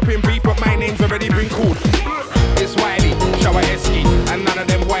want to end up in beef, but my name's already been called. It's Wiley, Shower Esky, and none of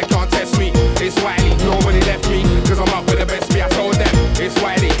them white can't test me. It's Wiley, nobody left me, cause I'm up with the best me, I told them. It's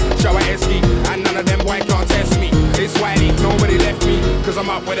Wiley, Shower Esky, and none of them white can't test me. It's Wiley, nobody left me, cause I'm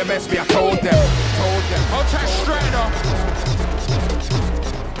up with the best me, I told them. I'll try straight up.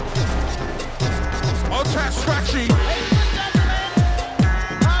 I'll try scratchy.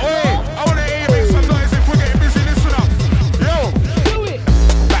 Oi, I wanna hear you make some noise if we're getting busy, listen up. Yo, do it.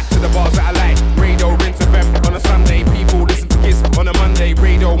 Back to the bars that I like. Radio, Rinse FM on a Sunday. People listen to Kiss on a Monday.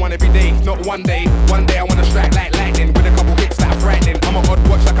 Radio one every day, not one day. One day I wanna strike like lightning with a couple hits that are frightening. I'm an odd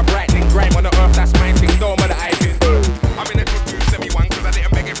watch like a brightening. Grime on the earth, that's my thing. Don't matter I do. I'm in a good mood, send me one, cause I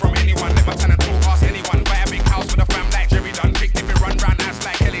didn't beg it from anyone. Let my talent talk, ask anyone. Buy a big house with a fam like Jerry Dunn. Pick if it run round ass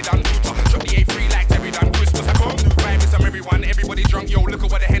like Kelly Dunn. Shot the A3 like Terry Dunn. Christmas I come, new vibe is everyone. Everybody drunk, yo, look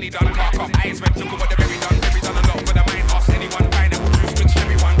at what the Henny done. Park up, eyes red, look at what the Berry done. Berry done a lot for the mind, ask anyone. Pineapple juice, mix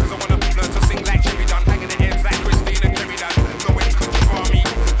everyone, cause I wanna learn to sing like Jerry Dunn. Hanging the ends like Christine and Jerry Dunn. No way you could for me,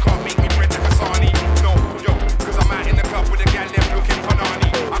 can't make me bread like a sarnie. No, yo, cause I'm out in the club with the gal, them looking for Nani.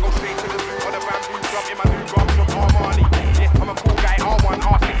 I go straight to the zoo or the bamboo club in my new drums from Armani. Yeah, I'm a cool guy, R1,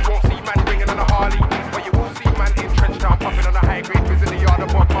 R6, won't see man ringing on a Harley. But you will see man in trench town, puffing on a high grade, visit the yard of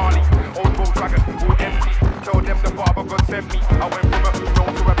Bob Marley. Old Volkswagen, all empty, tell them the barber God sent me. I went from a Uno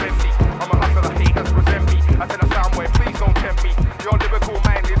to a Bentley, I'm a hustler, haters present me. I said a sound wave, please don't tempt me, your lyrical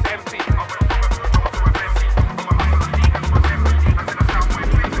mind is empty. I went from a Uno to a Bentley, I'm a hustler, haters present me. I said a sound wave,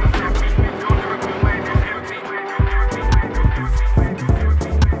 please don't tempt me, your lyrical mind is empty.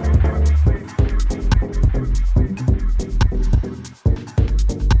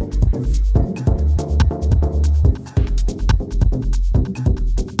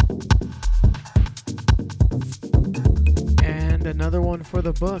 And another one for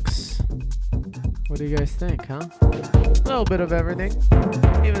the books. What do you guys think, huh? A little bit of everything.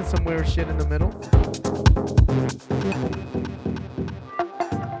 Even some weird shit in the middle.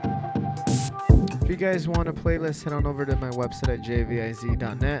 If you guys want a playlist, head on over to my website at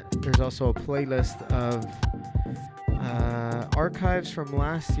jviz.net. There's also a playlist of archives from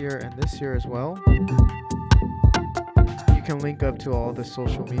last year and this year as well. You can link up to all the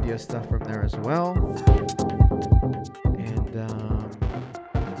social media stuff from there as well. And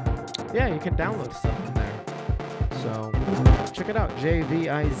yeah, you can download stuff from there. So check it out,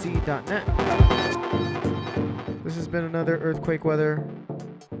 jviz.net. This has been another Earthquake Weather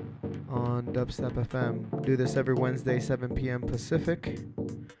on Dubstep FM. Do this every Wednesday, 7 p.m. Pacific.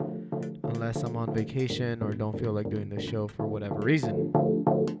 Unless I'm on vacation or don't feel like doing this show for whatever reason.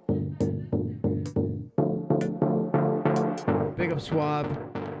 Big up Swab.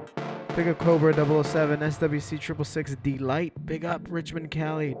 Big up Cobra 007, SWC 666 Delight. Big up Richmond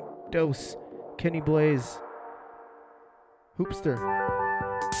Cali, Dose, Kenny Blaze, Hoopster.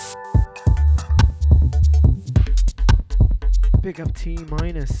 Big up T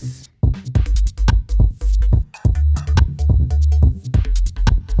minus.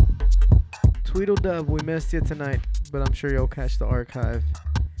 Tweedledub, we missed you tonight, but I'm sure you'll catch the archive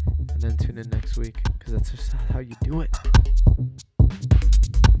and then tune in next week, because that's just how you do it.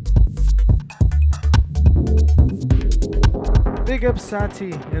 Big up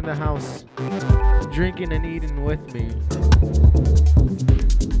Sati in the house, drinking and eating with me.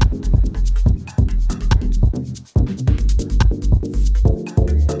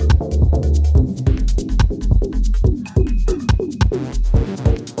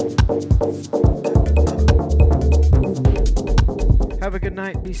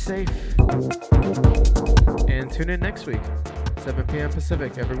 night. Be safe. And tune in next week, 7 p.m.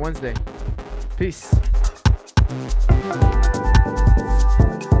 Pacific, every Wednesday. Peace.